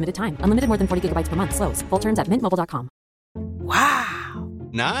customers for limited time. Unlimited more than 40 gigabytes per month. Slows full terms at mintmobile.com. Wow.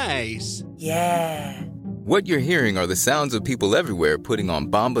 Nice. Yeah. What you're hearing are the sounds of people everywhere putting on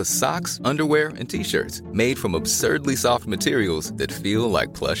Bombas socks, underwear, and T-shirts made from absurdly soft materials that feel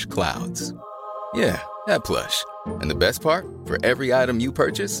like plush clouds. Yeah, that plush. And the best part? For every item you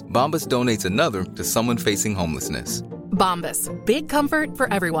purchase, Bombas donates another to someone facing homelessness. Bombas. Big comfort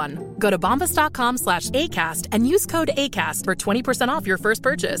for everyone. Go to bombas.com/ACAST and use code ACAST for 20% off your first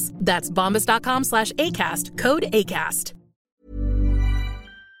purchase. That's bombas.com/ACAST. Code ACAST.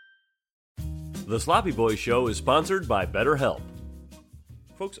 The Sloppy Boys Show is sponsored by BetterHelp.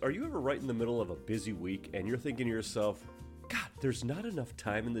 Folks, are you ever right in the middle of a busy week and you're thinking to yourself, God, there's not enough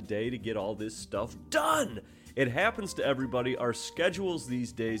time in the day to get all this stuff done? It happens to everybody. Our schedules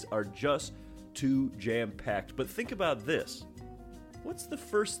these days are just too jam-packed. But think about this. What's the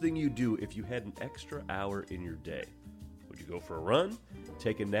first thing you do if you had an extra hour in your day? Would you go for a run?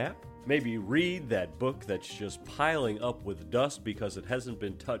 Take a nap? Maybe read that book that's just piling up with dust because it hasn't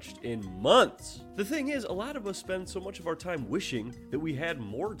been touched in months? The thing is, a lot of us spend so much of our time wishing that we had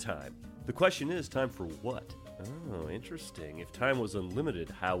more time. The question is, time for what? Oh, interesting. If time was unlimited,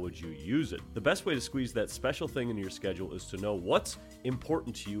 how would you use it? The best way to squeeze that special thing into your schedule is to know what's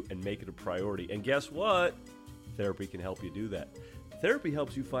important to you and make it a priority. And guess what? Therapy can help you do that. Therapy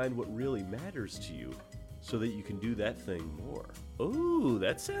helps you find what really matters to you so that you can do that thing more. Ooh,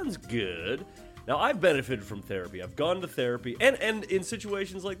 that sounds good. Now, I've benefited from therapy. I've gone to therapy, and in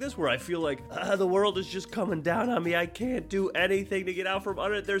situations like this where I feel like the world is just coming down on me. I can't do anything to get out from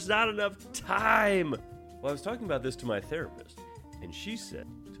under it. There's not enough time. Well, I was talking about this to my therapist, and she said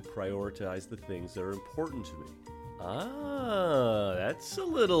to prioritize the things that are important to me. Ah, that's a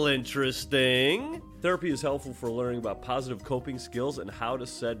little interesting. Therapy is helpful for learning about positive coping skills and how to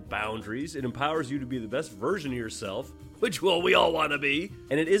set boundaries. It empowers you to be the best version of yourself, which, well, we all want to be.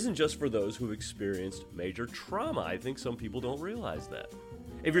 And it isn't just for those who've experienced major trauma. I think some people don't realize that.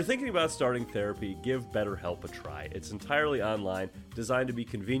 If you're thinking about starting therapy, give BetterHelp a try. It's entirely online, designed to be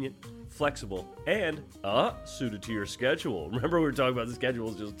convenient, flexible, and suited to your schedule. Remember, we were talking about the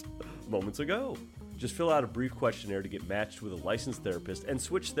schedules just moments ago. Just fill out a brief questionnaire to get matched with a licensed therapist and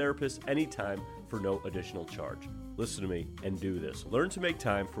switch therapists anytime for no additional charge. Listen to me and do this. Learn to make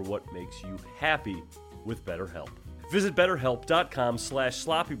time for what makes you happy with BetterHelp. Visit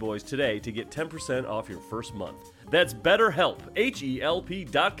BetterHelp.com/SloppyBoys today to get 10% off your first month. That's BetterHelp,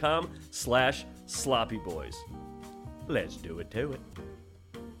 HELP.com/SloppyBoys. Let's do it to it.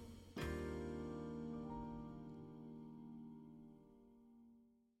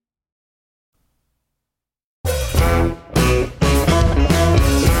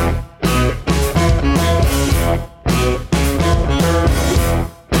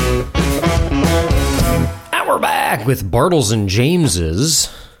 We're back with Bartles and James's.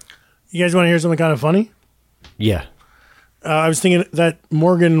 You guys want to hear something kind of funny? Yeah. I was thinking that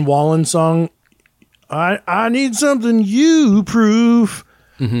Morgan Wallen song, I need something you proof.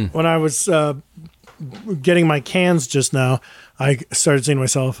 Mm-hmm. When I was getting my cans just now, I started saying to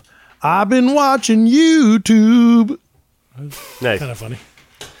myself, I've been watching YouTube. Nice. Kind of funny.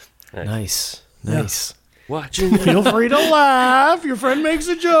 Nice. Yeah. Watching. Feel free to laugh. Your friend makes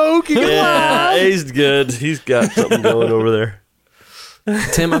a joke. You can laugh. He's good. He's got something going over there.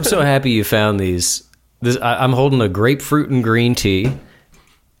 Tim, I'm so happy you found these. I'm holding a grapefruit and green tea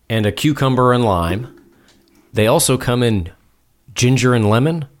and a cucumber and lime. They also come in ginger and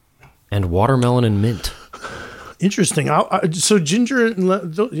lemon and watermelon and mint. Interesting. So ginger and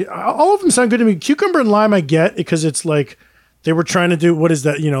all of them sound good to me. Cucumber and lime I get because it's like they were trying to do, what is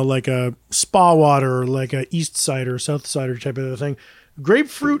that, like a spa water or like a east cider, south cider type of thing.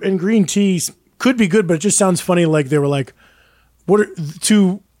 Grapefruit and green tea could be good, but it just sounds funny like they were like,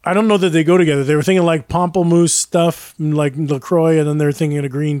 I don't know that they go together. They were thinking like pamplemousse stuff, like LaCroix, and then they're thinking of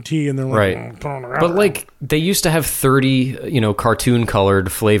green tea, and they're like... Right. But like, they used to have 30,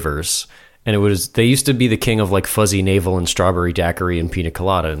 cartoon-colored flavors, and they used to be the king of like fuzzy navel and strawberry daiquiri and pina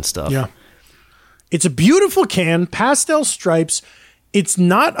colada and stuff. Yeah. It's a beautiful can, pastel stripes. It's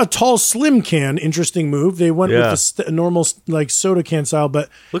not a tall, slim can. Interesting move. They went with the normal like soda can style, but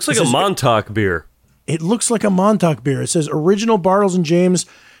looks like a Montauk beer. It looks like a Montauk beer. It says original Bartles and Jaymes,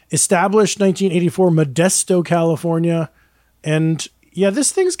 established 1984, Modesto, California, and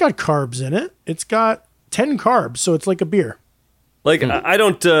this thing's got carbs in it. It's got 10 carbs, so it's like a beer. Like I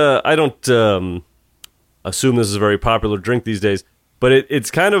don't assume this is a very popular drink these days, but it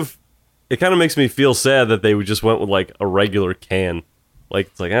kind of makes me feel sad that they just went with like a regular can. Like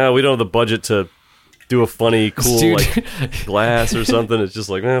it's like, we don't have the budget to do a funny, cool like glass or something. It's just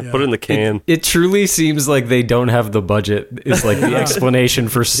like, put it in the can. It truly seems like they don't have the budget. Is like the explanation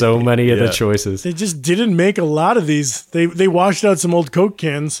for so many of the choices. They just didn't make a lot of these. They washed out some old Coke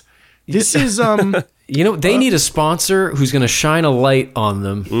cans. This is they need a sponsor who's going to shine a light on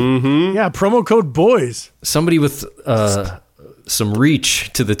them. Mm-hmm. Yeah, promo code BOYS. Somebody with some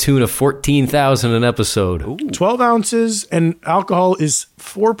reach to the tune of 14,000 an episode. Ooh. 12 ounces, and alcohol is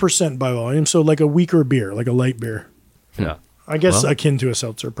 4% by volume, so like a weaker beer, like a light beer. Yeah. I guess akin to a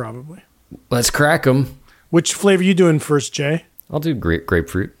seltzer, probably. Let's crack them. Which flavor you doing first, Jay? I'll do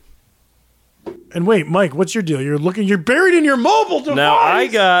grapefruit. And wait, Mike, what's your deal? You're buried in your mobile device. Now I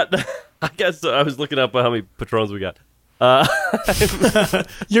guess I was looking up how many Patrons we got.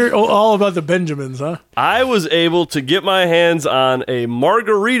 You're all about the Benjamins, huh? I was able to get my hands on a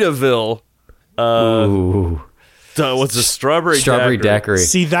Margaritaville. What's a strawberry daiquiri?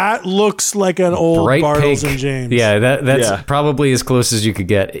 See, that looks like an old bright Bartles pink. and Jaymes. Yeah, that's probably as close as you could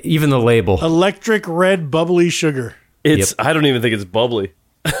get. Even the label. Electric red bubbly sugar. I don't even think it's bubbly.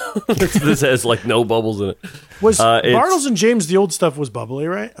 This has like no bubbles in it. Was Bartles and Jaymes, the old stuff was bubbly,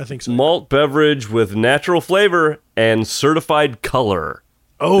 right? I think so. Malt beverage with natural flavor and certified color.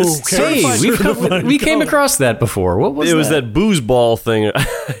 Oh, okay. We came across that before. What was it? It was that booze ball thing.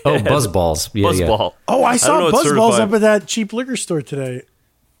 Buzzballs. Yeah, Buzzball. Oh, I saw Buzzballs up at that cheap liquor store today.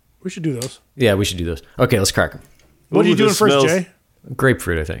 We should do those. Yeah, we should do those. Okay, let's crack them. What are you doing first, Jay?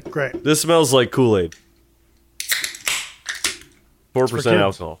 Grapefruit, I think. Great. This smells like Kool-Aid. 4%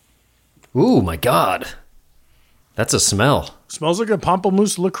 alcohol. Ooh, my God. That's a smell. Smells like a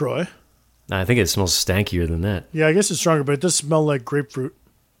Pamplemousse LaCroix. I think it smells stankier than that. Yeah, I guess it's stronger, but it does smell like grapefruit.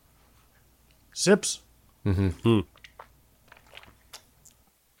 Sips. Mm-hmm.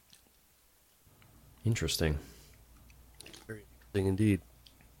 Interesting. Very interesting indeed.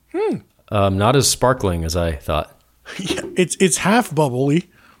 Not as sparkling as I thought. Yeah, it's half bubbly.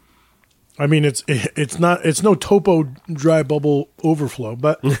 I mean, it's no Topo dry bubble overflow,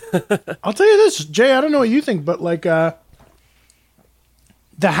 but I'll tell you this, Jay. I don't know what you think, but like the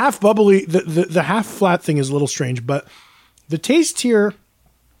half bubbly, the half flat thing is a little strange, but the taste here,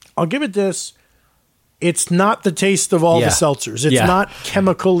 I'll give it this. It's not the taste of all the seltzers. It's not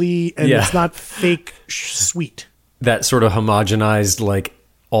chemically, and it's not fake sweet. That sort of homogenized, like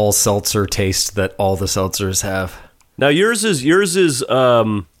all seltzer taste that all the seltzers have. Now yours is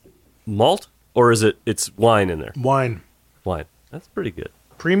malt, or is it's wine in there? Wine. That's pretty good.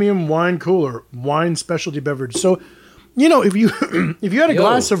 Premium wine cooler, wine specialty beverage. So, if you had a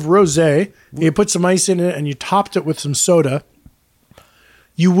glass of rosé, you put some ice in it, and you topped it with some soda,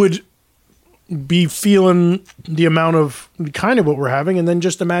 you would be feeling the amount of kind of what we're having, and then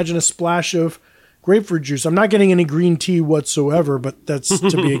just imagine a splash of grapefruit juice. I'm not getting any green tea whatsoever, but that's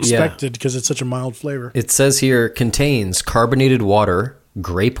to be expected because it's such a mild flavor. It says here contains carbonated water,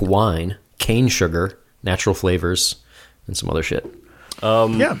 grape wine, cane sugar, natural flavors, and some other shit.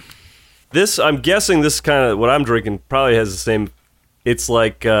 This, I'm guessing this kind of, what I'm drinking probably has the same, it's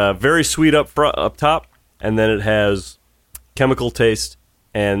like very sweet up top, and then it has chemical taste,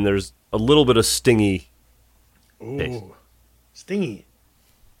 and there's a little bit of stingy taste. Stingy.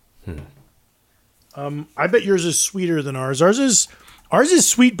 I bet yours is sweeter than ours. Ours is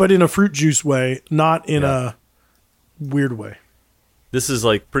sweet, but in a fruit juice way, not in a weird way. This is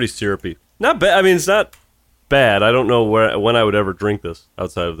like pretty syrupy. Not bad. I mean, it's not bad. I don't know when I would ever drink this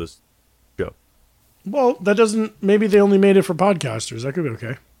outside of this show. Well, that doesn't. Maybe they only made it for podcasters. That could be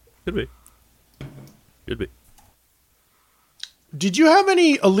okay. Could be. Did you have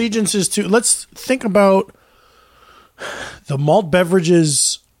any allegiances to? Let's think about the malt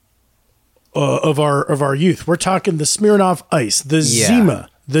beverages of our youth. We're talking the Smirnoff Ice, the Zima,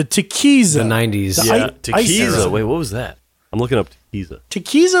 the Tequiza, the 90s. Tequiza. Wait, what was that? I'm looking up Tequiza.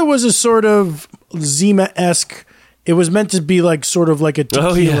 Tequiza was a sort of Zima-esque. It was meant to be like sort of like a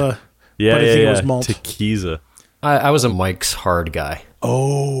tequila. But I think it was malt. Tequiza. I was a Mike's Hard guy.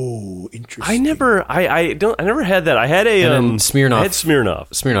 Oh, interesting. I never had that. I had a Smirnoff. I had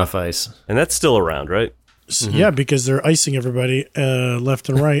Smirnoff Ice, and that's still around, right? Yeah, because they're icing everybody left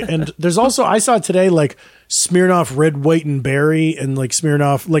and right. And there's also, I saw today, like Smirnoff Red, White, and Berry, and like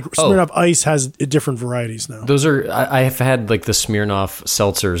Smirnoff Ice has different varieties now. Those are, I have had like the Smirnoff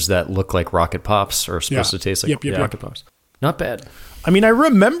seltzers that look like Rocket Pops, or supposed to taste like Rocket Pops. Not bad. I mean, I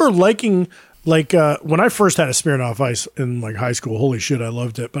remember liking, like when I first had a Smirnoff Ice in like high school, holy shit, I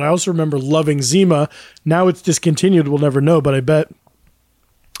loved it. But I also remember loving Zima. Now it's discontinued, we'll never know, but I bet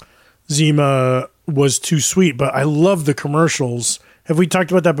Zima was too sweet. But I love the commercials. Have we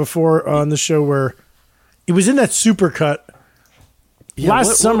talked about that before on the show where it was in that Supercut?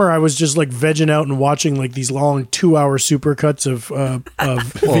 Last summer, I was just like vegging out and watching like these long 2-hour supercuts of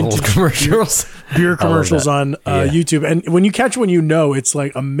vintage commercials, beer commercials on YouTube. And when you catch one, it's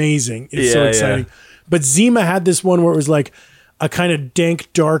like amazing. It's so exciting. Yeah. But Zima had this one where it was like a kind of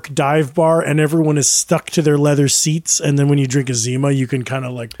dank, dark dive bar, and everyone is stuck to their leather seats. And then when you drink a Zima, you can kind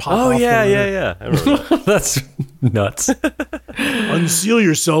of like pop off. Yeah. I remember that. That's nuts. Unseal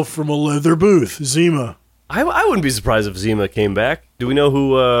yourself from a leather booth, Zima. I wouldn't be surprised if Zima came back. Do we know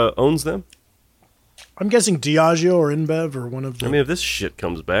who owns them? I'm guessing Diageo or InBev or one of them. I mean, if this shit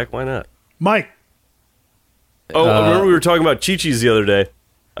comes back, why not? Mike. Oh, I remember we were talking about Chi-Chi's the other day.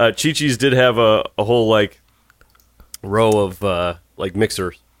 Chi-Chi's did have a whole like row of like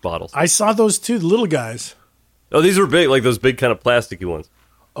mixer bottles. I saw those too, the little guys. Oh, these were big, like those big kind of plasticky ones.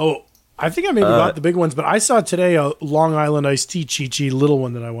 Oh, I think I maybe bought the big ones, but I saw today a Long Island iced tea Chi-Chi little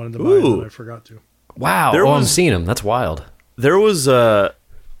one that I wanted to buy, but I forgot to. Wow. I'm seeing them. That's wild. There was,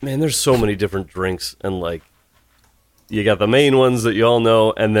 there's so many different drinks. And, like, you got the main ones that you all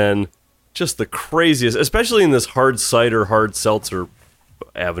know, and then just the craziest, especially in this hard cider, hard seltzer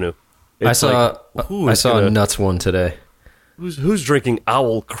avenue. I saw a nuts one today. Who's drinking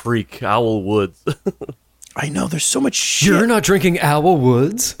Owl Creek, Owl Woods? I know, there's so much shit. You're not drinking Owl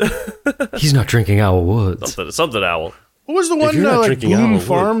Woods? He's not drinking Owl Woods. Something Owl. What was the one, like Bloom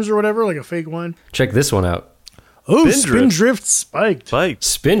Farms or whatever, like a fake wine? Check this one out. Oh, Spindrift Spiked.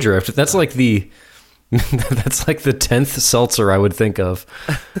 Spindrift. That's like the That's like the 10th seltzer I would think of.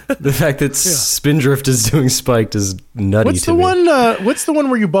 The fact that Spindrift is doing spiked is nutty What's to the me. one? What's the one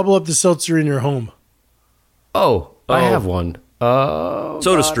where you bubble up the seltzer in your home? I have one.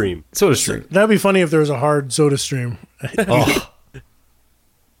 Soda Stream. Soda Stream. That'd be funny if there was a hard Soda Stream. That'd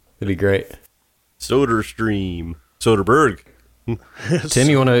be great. Soda Stream. Soderbergh. Tim,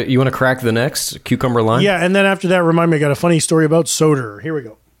 you wanna crack the next cucumber lime? Yeah, and then after that, remind me, I got a funny story about soda. Here we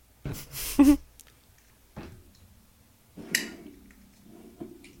go.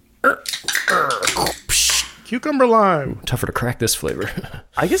 Cucumber lime. Tougher to crack this flavor.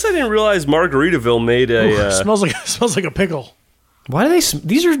 I guess I didn't realize Margaritaville made a. Smells like a pickle. Why do they?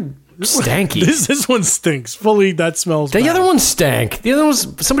 These are stanky. This one stinks. Fully, that smells. The bad. other one stank. The other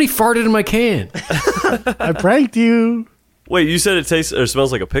one's somebody farted in my can. I pranked you. Wait, you said it tastes or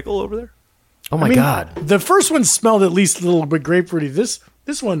smells like a pickle over there? Oh my god! The first one smelled at least a little bit grapefruity.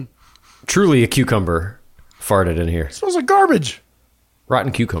 This one truly a cucumber farted in here. smells like garbage.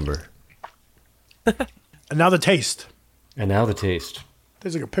 Rotten cucumber. And now the taste. Tastes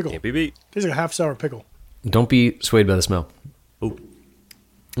Tastes like a pickle. Can't be beat. Tastes like a half sour pickle. Don't be swayed by the smell. Oh.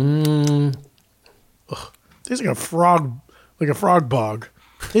 Tastes like a frog bog.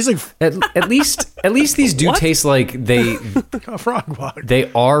 Tastes like At least these do taste like they a frog bog.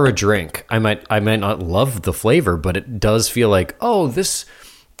 they are a drink. I might not love the flavor, but it does feel like,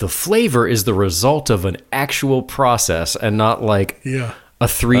 the flavor is the result of an actual process and not like a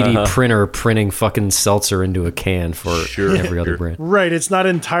 3D printer printing fucking seltzer into a can for every other brand. Right, it's not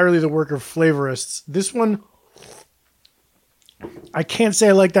entirely the work of flavorists. This one, I can't say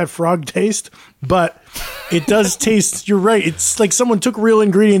I like that frog taste, but it does taste, you're right, it's like someone took real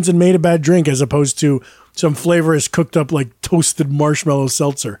ingredients and made a bad drink as opposed to some flavorist cooked up like toasted marshmallow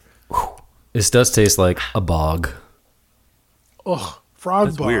seltzer. This does taste like a bog. Oh, frog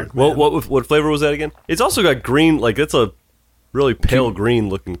That's bog. weird. Man. What flavor was that again? It's also got green, like it's a really pale green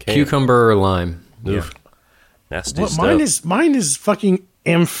looking can. Cucumber or lime. Yeah. Nasty What, stuff. mine is fucking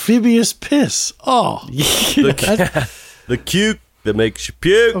amphibious piss. Oh. The cuke that makes you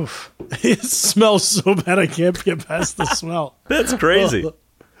puke. Oof. It smells so bad I can't get past the smell. That's crazy.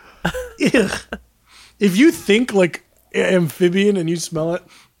 Ugh. If you think like amphibian and you smell it,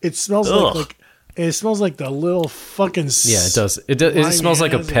 it smells like it smells like the little fucking Yeah, it does. It smells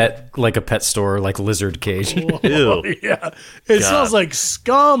like a pet store, like lizard cage. Ew. Yeah, it smells like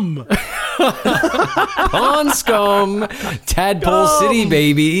scum. Pond scum, Tadpole City,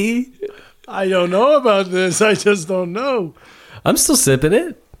 baby. I don't know about this. I just don't know. I'm still sipping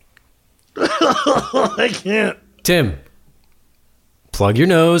it. I can't. Tim, plug your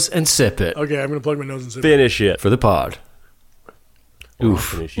nose and sip it. Okay, I'm gonna plug my nose and sip. Finish it for the pod. Oof.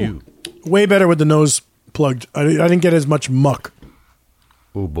 Finish you. Way better with the nose plugged. I didn't get as much muck.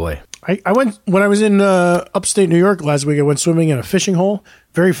 Oh boy. I went when I was in upstate New York last week. I went swimming in a fishing hole.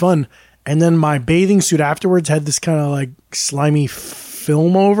 Very fun. And then my bathing suit afterwards had this kind of like slimy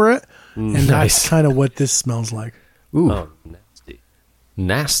film over it. And that's kind of what this smells like. Ooh. Oh, nasty.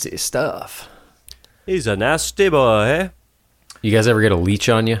 Nasty stuff. He's a nasty boy, eh? You guys ever get a leech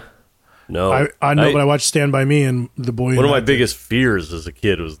on you? No. I know, but I watched Stand By Me and the boy. One of my biggest fears as a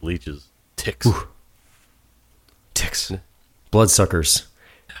kid was leeches. Ticks. Ooh. Ticks. Bloodsuckers.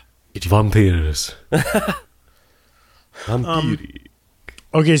 Vampires.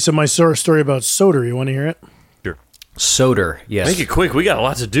 Okay, so my story about soda. You want to hear it? Sure. Soda, yes. Make it quick. We got a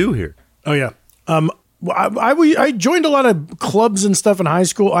lot to do here. Oh, yeah. I joined a lot of clubs and stuff in high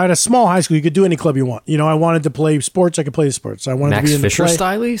school. I had a small high school. You could do any club you want. You know, I wanted to play sports. I could play sports. I wanted to be in Fisher the play.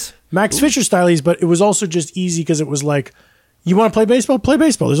 Stylies? Max Fisher Stylies, but it was also just easy because it was like, you want to play baseball? Play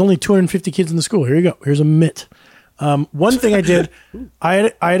baseball. There's only 250 kids in the school. Here you go. Here's a mitt. One thing I did,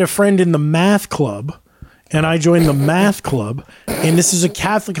 I had a friend in the math club, and I joined the math club. And this is a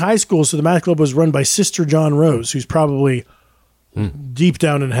Catholic high school, so the math club was run by Sister John Rose, who's probably deep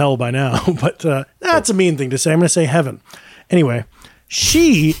down in hell by now. But that's a mean thing to say. I'm going to say heaven. Anyway,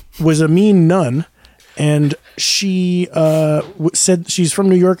 she was a mean nun, and she said she's from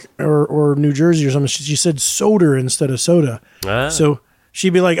New York or New Jersey or something. She said soda instead of soda. So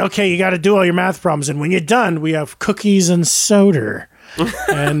she'd be like, okay, you got to do all your math problems. And when you're done, we have cookies and soda.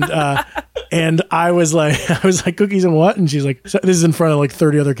 And I was like, cookies and what? And she's like, this is in front of like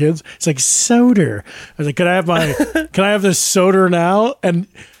 30 other kids. It's like soda. I was like, can I have the soda now? And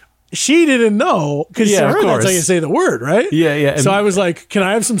she didn't know because to her, that's how you say the word, right? Yeah, yeah. So I was like, can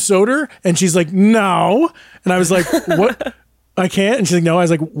I have some soda? And she's like, no. And I was like, what? I can't. And she's like, no. I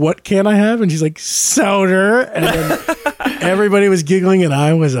was like, what can I have? And she's like, soda. And then everybody was giggling and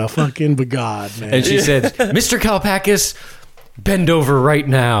I was a fucking begod, man. And she said, Mr. Kalpakis, Bend over right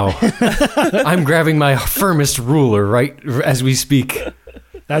now. I'm grabbing my firmest ruler right as we speak.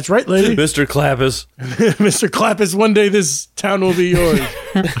 That's right, lady. Mr. Clappus. Mr. Clappus, one day this town will be yours.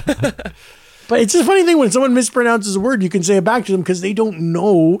 But it's a funny thing when someone mispronounces a word, you can say it back to them because they don't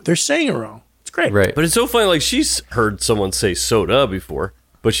know they're saying it wrong. It's great. Right. But it's so funny. Like, she's heard someone say soda before,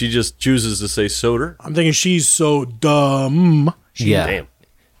 but she just chooses to say soda. I'm thinking she's so dumb. Yeah. Damn.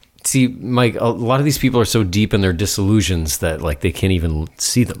 See, Mike, a lot of these people are so deep in their disillusions that like they can't even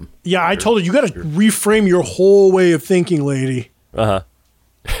see them. Yeah, I told her, you got to reframe your whole way of thinking, lady. Uh-huh.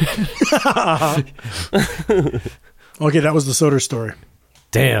 Okay, that was the soda story.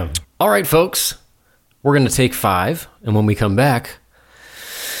 Damn. All right, folks. We're going to take 5, and when we come back,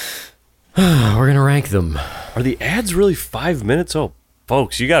 we're going to rank them. Are the ads really 5 minutes? Oh,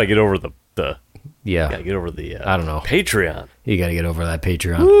 folks, you got to get over the yeah. got to get over the I don't know. Patreon. You got to get over that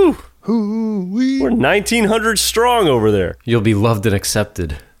Patreon. Woo. We're 1,900 strong over there. You'll be loved and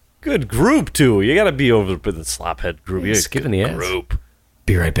accepted. Good group, too. You got to be over the Slophead group. Yeah, skipping the ads. Group.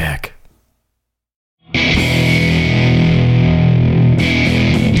 Be right back.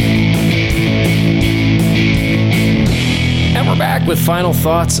 And we're back with final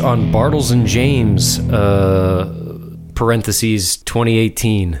thoughts on Bartles and Jaymes, parentheses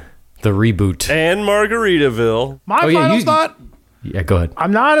 2018, the reboot. And Margaritaville. My final thought. Yeah, go ahead.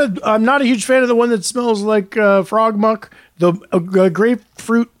 I'm not a huge fan of the one that smells like frog muck. The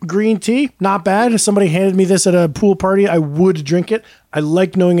grapefruit green tea, not bad. If somebody handed me this at a pool party, I would drink it. I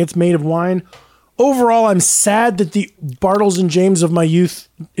like knowing it's made of wine. Overall, I'm sad that the Bartles and Jaymes of my youth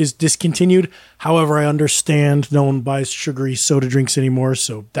is discontinued. However, I understand no one buys sugary soda drinks anymore,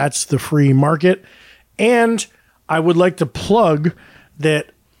 so that's the free market. And I would like to plug that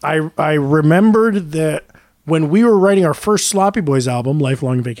I remembered that when we were writing our first Sloppy Boys album,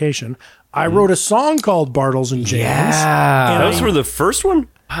 Lifelong Vacation, I wrote a song called Bartles and Jaymes. Yeah. And that was for the first one?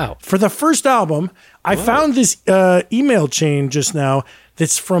 Wow. For the first album, I found this email chain just now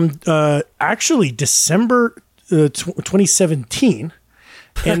that's from actually December 2017.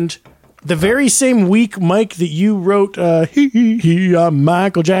 And the very same week, Mike, that you wrote I'm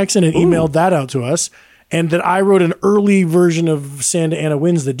Michael Jackson and emailed that out to us, and that I wrote an early version of Santa Ana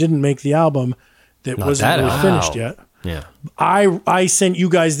Winds that didn't make the album that wasn't really finished yet. Yeah. I sent you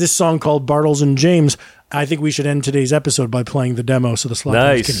guys this song called Bartles and Jaymes. I think we should end today's episode by playing the demo so the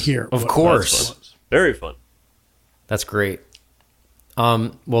Sloppy can hear. Of course. Very fun. That's great.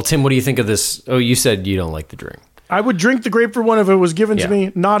 Well, Tim, what do you think of this? Oh, you said you don't like the drink. I would drink the grapefruit one if it was given to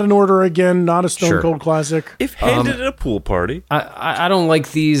me. Not an order again, not a Stone Cold classic. If handed at a pool party. I don't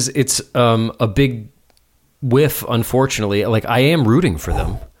like these. It's a big whiff, unfortunately. Like, I am rooting for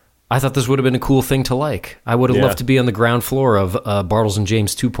them. I thought this would have been a cool thing to like. I would have loved to be on the ground floor of Bartles and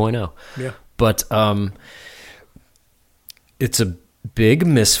Jaymes 2.0. Yeah. But it's a big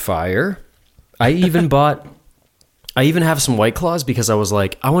misfire. I even have some White Claws because I was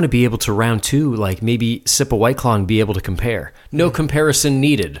like, I want to be able to round 2, like maybe sip a White Claw and be able to compare. No comparison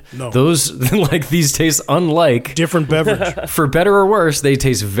needed. No. Those, like, these taste unlike. Different beverage. For better or worse, they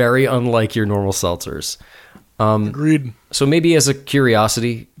taste very unlike your normal seltzers. Agreed. So maybe as a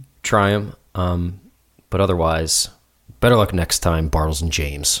curiosity, try them. But otherwise, better luck next time, Bartles and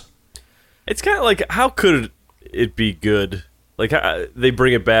Jaymes. It's kind of like, how could it be good? Like, they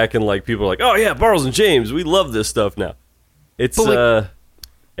bring it back and, like, people are like, oh, yeah, Bartles and Jaymes, we love this stuff now. It's, no,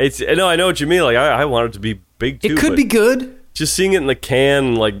 I know what you mean. Like, I want it to be big, too. It could be good. Just seeing it in the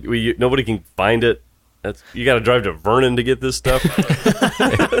can, like, nobody can find it. You got to drive to Vernon to get this stuff.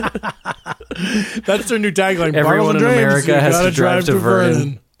 That's their new tagline. Everyone in America has to drive to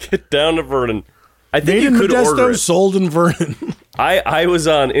Vernon. Get down to Vernon. I think Made you in could Modesto, order it. sold in Vernon. I was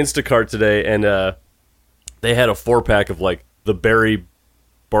on Instacart today, and they had a 4-pack of, like, the berry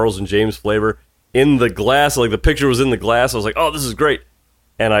Bartles and Jaymes flavor in the glass. Like, the picture was in the glass. I was like, oh, this is great.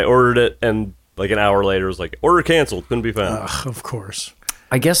 And I ordered it, and like an hour later, it was like, order canceled. Couldn't be found. Of course.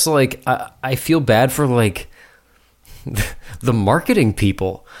 I guess, like, I feel bad for, like, the marketing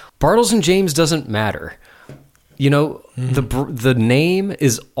people. Bartles and Jaymes doesn't matter. You know, the name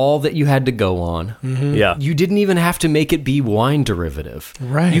is all that you had to go on. Mm-hmm. Yeah. You didn't even have to make it be wine derivative.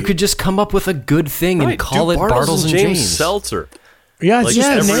 Right. You could just come up with a good thing and call it Bartles and Jaymes. Seltzer. Yeah, it's like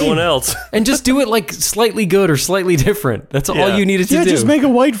just everyone name. else. And just do it, like, slightly good or slightly different. That's all you needed to do. Yeah, just make a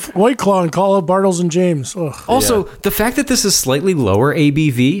white claw and call it Bartles and Jaymes. Ugh. Also, the fact that this is slightly lower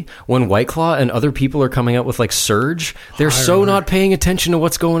ABV when White Claw and other people are coming out with, like, Surge, they're so not paying attention to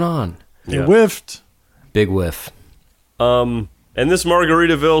what's going on. They whiffed. Big whiff. And this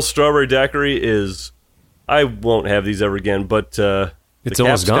Margaritaville Strawberry Daiquiri is, I won't have these ever again, but it's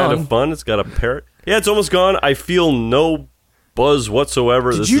almost gone. Kind of fun. It's got a parrot. Yeah, it's almost gone. I feel no buzz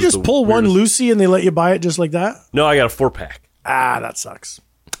whatsoever. Did you just pull one Lucy and they let you buy it just like that? No, I got a 4-pack. Ah, that sucks.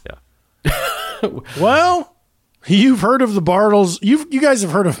 Yeah. Well, you've heard of the Bartles. You guys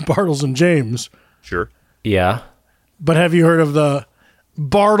have heard of Bartles and Jaymes. Sure. Yeah. But have you heard of the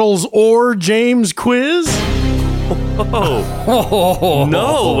Bartles or Jaymes quiz? Oh,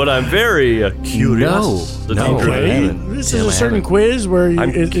 no, but I'm very curious. No. Okay. This is a certain quiz where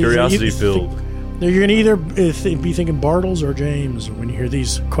I'm curiosity-filled. You're going to either be thinking Bartles or Jaymes when you hear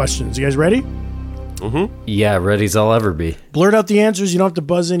these questions. You guys ready? Mm-hmm. Yeah, ready as I'll ever be. Blurt out the answers. You don't have to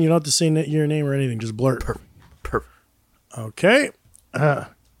buzz in. You don't have to say your name or anything. Just blurt. Perfect. Okay.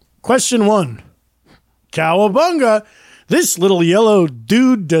 Question 1. Cowabunga. This little yellow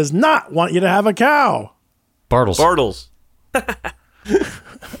dude does not want you to have a cow. Bartles.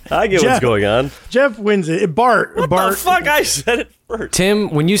 I get what's going on. Jeff wins it. Bart. What the fuck? I said it first. Tim,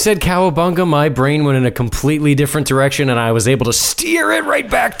 when you said cowabunga, my brain went in a completely different direction, and I was able to steer it right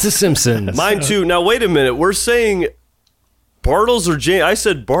back to Simpsons. Mine too. Now, wait a minute. We're saying Bartles or Jaymes? I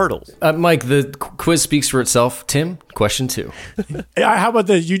said Bartles. Mike, the quiz speaks for itself. Tim, question 2. How about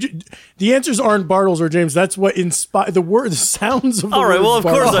this? The answers aren't Bartles or Jaymes. That's what inspired the sounds of the All right. word Well, of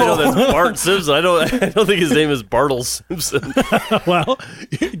course Bartles. I know that's Bart Simpson. I don't think his name is Bartles Simpson. Well,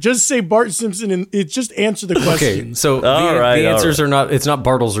 just say Bart Simpson and it just answer the question. Okay, so the answers are not. It's not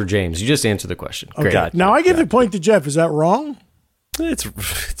Bartles or Jaymes. You just answer the question. Okay. Great. Gotcha. Now I give the point to Jeff. Is that wrong? It's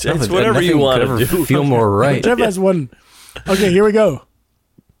whatever you want to do. Feel more right. Jeff has one. Okay, here we go.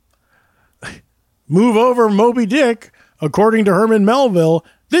 Move over, Moby Dick. According to Herman Melville,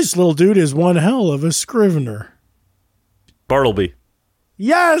 this little dude is one hell of a scrivener. Bartleby.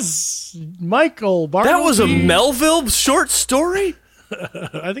 Yes, Michael Bartleby. That was a Melville short story?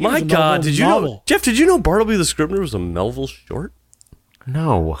 I think My it was a God, Melville did you novel. know? Jeff, did you know Bartleby the Scrivener was a Melville short?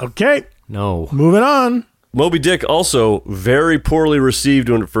 No. Okay, No. moving on. Moby Dick also very poorly received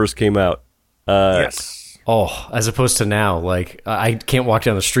when it first came out. Yes. Oh, as opposed to now, like I can't walk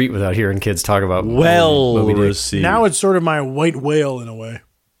down the street without hearing kids talk about Moby Dick. Received. Now it's sort of my white whale in a way.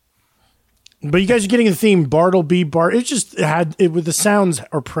 But you guys are getting the theme. Bartleby, Bart. It's just with the sounds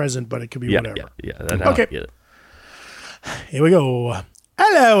are present, but it could be whatever. Yeah. That's how I get it. Here we go.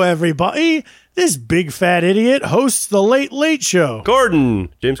 Hello, everybody. This big fat idiot hosts the Late Late Show.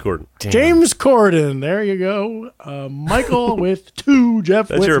 James Corden. James Corden. There you go. Michael with 2. Jeff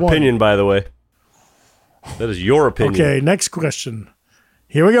That's with your 1. opinion, by the way. That is your opinion. Okay, next question.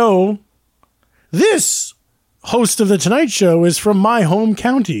 Here we go. This host of The Tonight Show is from my home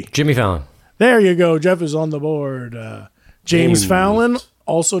county. Jimmy Fallon. There you go. Jeff is on the board. James Fallon,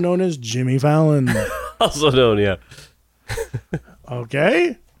 also known as Jimmy Fallon. Also known, yeah.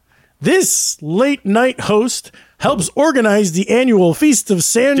 Okay. This late night host helps organize the annual Feast of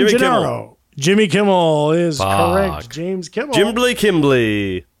San Jimmy Gennaro. Kimmel. Jimmy Kimmel is Fuck. correct. James Kimmel. Jimbly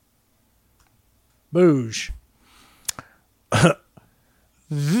Kimbly. Booge.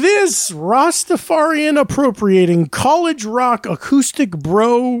 This Rastafarian appropriating college rock acoustic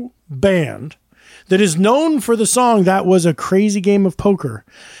bro band that is known for the song That Was a Crazy Game of Poker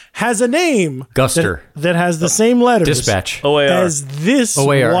has a name Guster. that has the same letters Dispatch. OAR. as this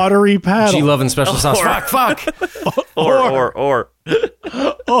OAR. watery paddle. G Love and Special Sauce. Fuck. Or.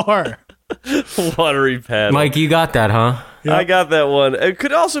 Watery paddle. Mike, you got that, huh? Yep. I got that one. It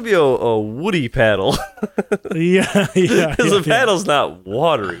could also be a woody paddle. Yeah. Because the paddle's not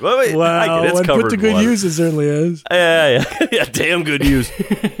watery. Wait, I get it. It's When covered put to in good water. use, it certainly is. Yeah, damn good use.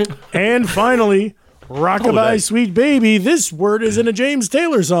 And finally, Rockabye nice. Sweet Baby. This word is in a James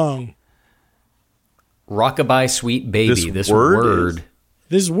Taylor song. Rockabye Sweet Baby. This This word word.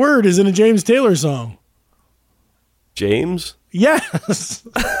 This word is in a James Taylor song. James? Yes.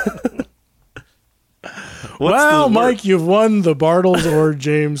 What's Well, the Mike, word? you've won the Bartles or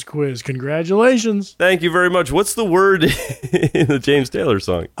James quiz. Congratulations. Thank you very much. What's the word in the James Taylor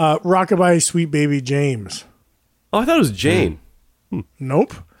song? Rockabye Sweet Baby James. Oh, I thought it was Jane.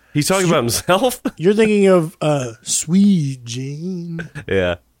 Nope. He's talking about himself? You're thinking of Sweet Jane.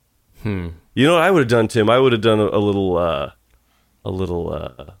 Yeah. You know what I would have done, Tim? I would have done a little,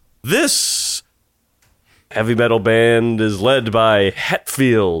 this heavy metal band is led by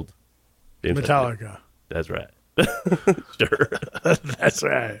Hetfield. James Metallica. That's right. Sure. That's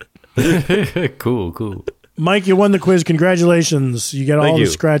right. Cool. Mike, you won the quiz. Congratulations. You get all the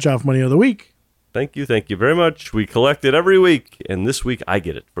scratch off money of the week. Thank you very much. We collect it every week, and this week I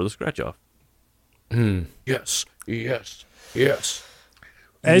get it for the scratch off. Yes.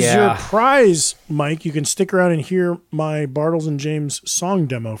 As your prize, Mike, you can stick around and hear my Bartles and James song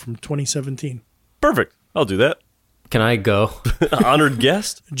demo from 2017. Perfect. I'll do that. Can I go? Honored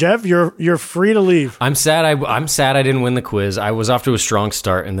guest? Jeff, you're free to leave. I'm sad I didn't win the quiz. I was off to a strong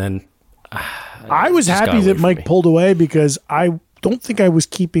start, and then I was happy that Mike pulled away because I don't think I was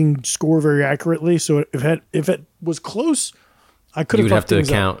keeping score very accurately. So if it was close, I could have. You would have to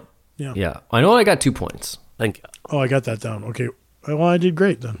count. Yeah. I know I got 2 points. Thank you. Oh, I got that down. Okay. Well, I did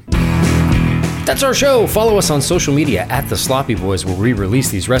great then. That's our show. Follow us on social media at The Sloppy Boys, where we release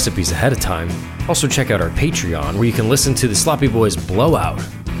these recipes ahead of time. Also, check out our Patreon, where you can listen to The Sloppy Boys Blowout,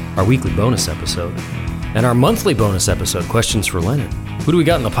 our weekly bonus episode, and our monthly bonus episode, Questions for Lennon. Who do we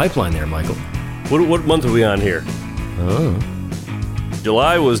got in the pipeline there, Michael? What month are we on here? Oh.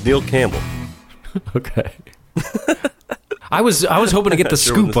 July was Neil Campbell. Okay. I was hoping to get the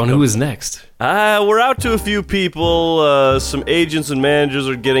scoop on who is next. We're out to a few people. Some agents and managers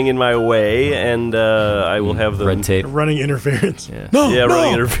are getting in my way, and I will have them... Red tape. Running interference. Yeah.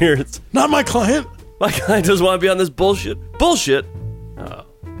 Running interference. Not my client. My client doesn't want to be on this bullshit. Bullshit!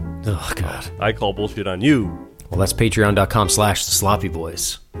 Oh, God. I call bullshit on you. Well, that's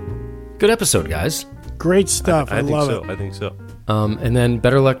patreon.com/thesloppyboys. Good episode, guys. Great stuff. I love it. I think so. And then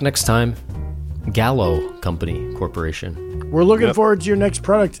better luck next time. Gallo Company Corporation. We're looking forward to your next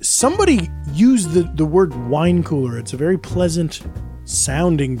product. Somebody used the word wine cooler. It's a very pleasant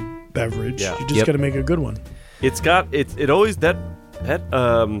sounding beverage. Yeah. You just got to make a good one. It's got it always that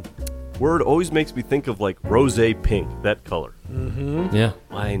word always makes me think of like rosé pink, that color. Mm-hmm. Yeah.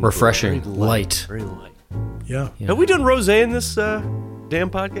 Wine refreshing, very light. Very light. Yeah. Have we done rosé in this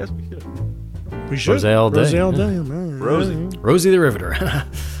damn podcast? We should. We should. Rosé all day. Rosé all day. Rosie the Riveter.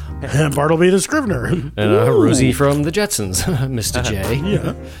 Bartleby the Scrivener. And Rosie from the Jetsons. Mr. J.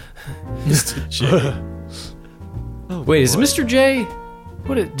 Yeah. Mr. J. Wait, is Mr. J?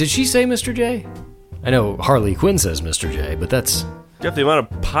 Did she say Mr. J? I know Harley Quinn says Mr. J, but that's... Jeff, the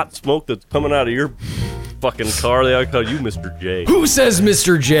amount of pot smoke that's coming out of your fucking car, they ought to call you Mr. J. Who says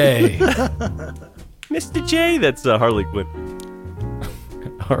Mr. J? Mr. J, that's Harley Quinn.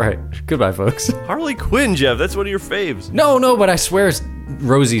 All right. Goodbye, folks. Harley Quinn, Jeff, that's one of your faves. No, but I swear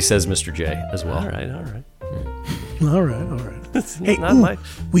Rosie says Mr. J as well. All right. All right. Hey, not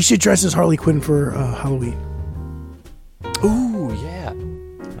we should dress as Harley Quinn for Halloween. Ooh, yeah.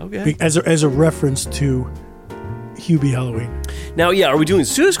 Okay. As a reference to Hubie Halloween. Now, are we doing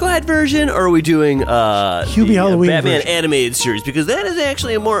Suicide Squad version, or are we doing Hubie Halloween Batman version. animated series? Because that is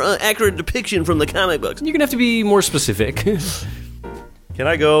actually a more accurate depiction from the comic books. You're going to have to be more specific. Can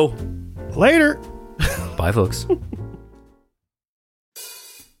I go? Later. Bye, folks.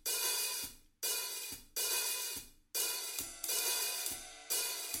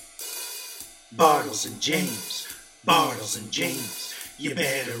 Bartles and Jaymes, Bartles and Jaymes, you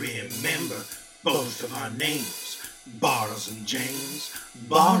better remember both of our names. Bartles and Jaymes,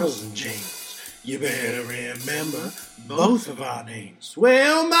 Bartles and Jaymes, you better remember both of our names.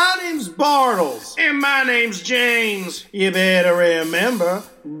 Well, my name's Bartles, and my name's Jaymes. You better remember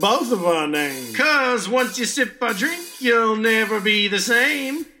both of our names. 'Cause once you sip a drink, you'll never be the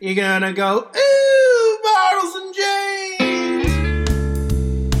same. You're gonna go, ooh, Bartles and Jaymes.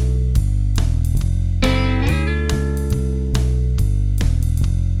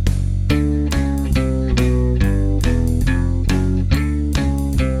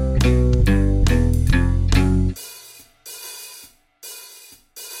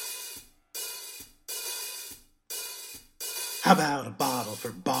 How about a bottle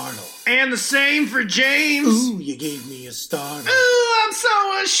for Bartle? And the same for James. Ooh, you gave me a starter. Ooh, I'm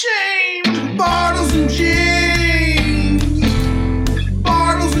so ashamed. Bartles and James.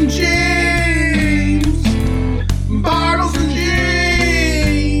 Bartles and James. Bartles and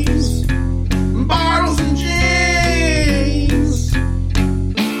James. Bartles and James.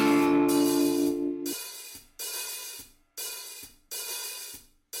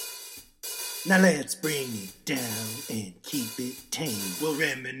 Now let's bring it down and keep it tame. We'll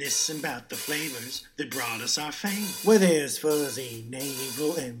reminisce about the flavors that brought us our fame. Where there's fuzzy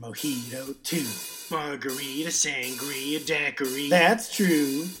navel and mojito too. Margarita, sangria, daiquiri. That's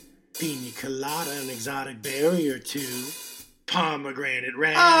true. Pina colada, an exotic berry or two. Pomegranate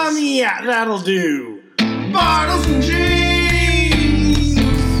ras. Yeah, that'll do. Bartles and Jaymes.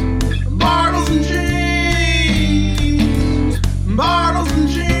 Bartles and Jaymes. Bartles and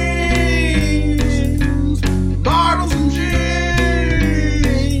Jaymes. Bartles and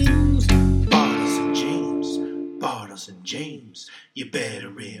Jaymes. Bartles and Jaymes. Bartles and Jaymes. You better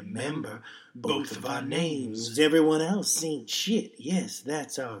remember both of our names. Everyone else ain't shit. Yes,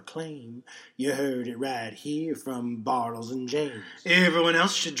 that's our claim. You heard it right here from Bartles and Jaymes. Everyone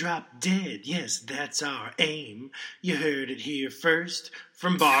else should drop dead. Yes, that's our aim. You heard it here first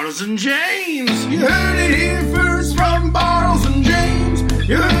from Bartles and Jaymes. You heard it here first from Bartles and Jaymes.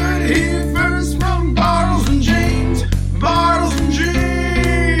 You heard it here first from Bartles and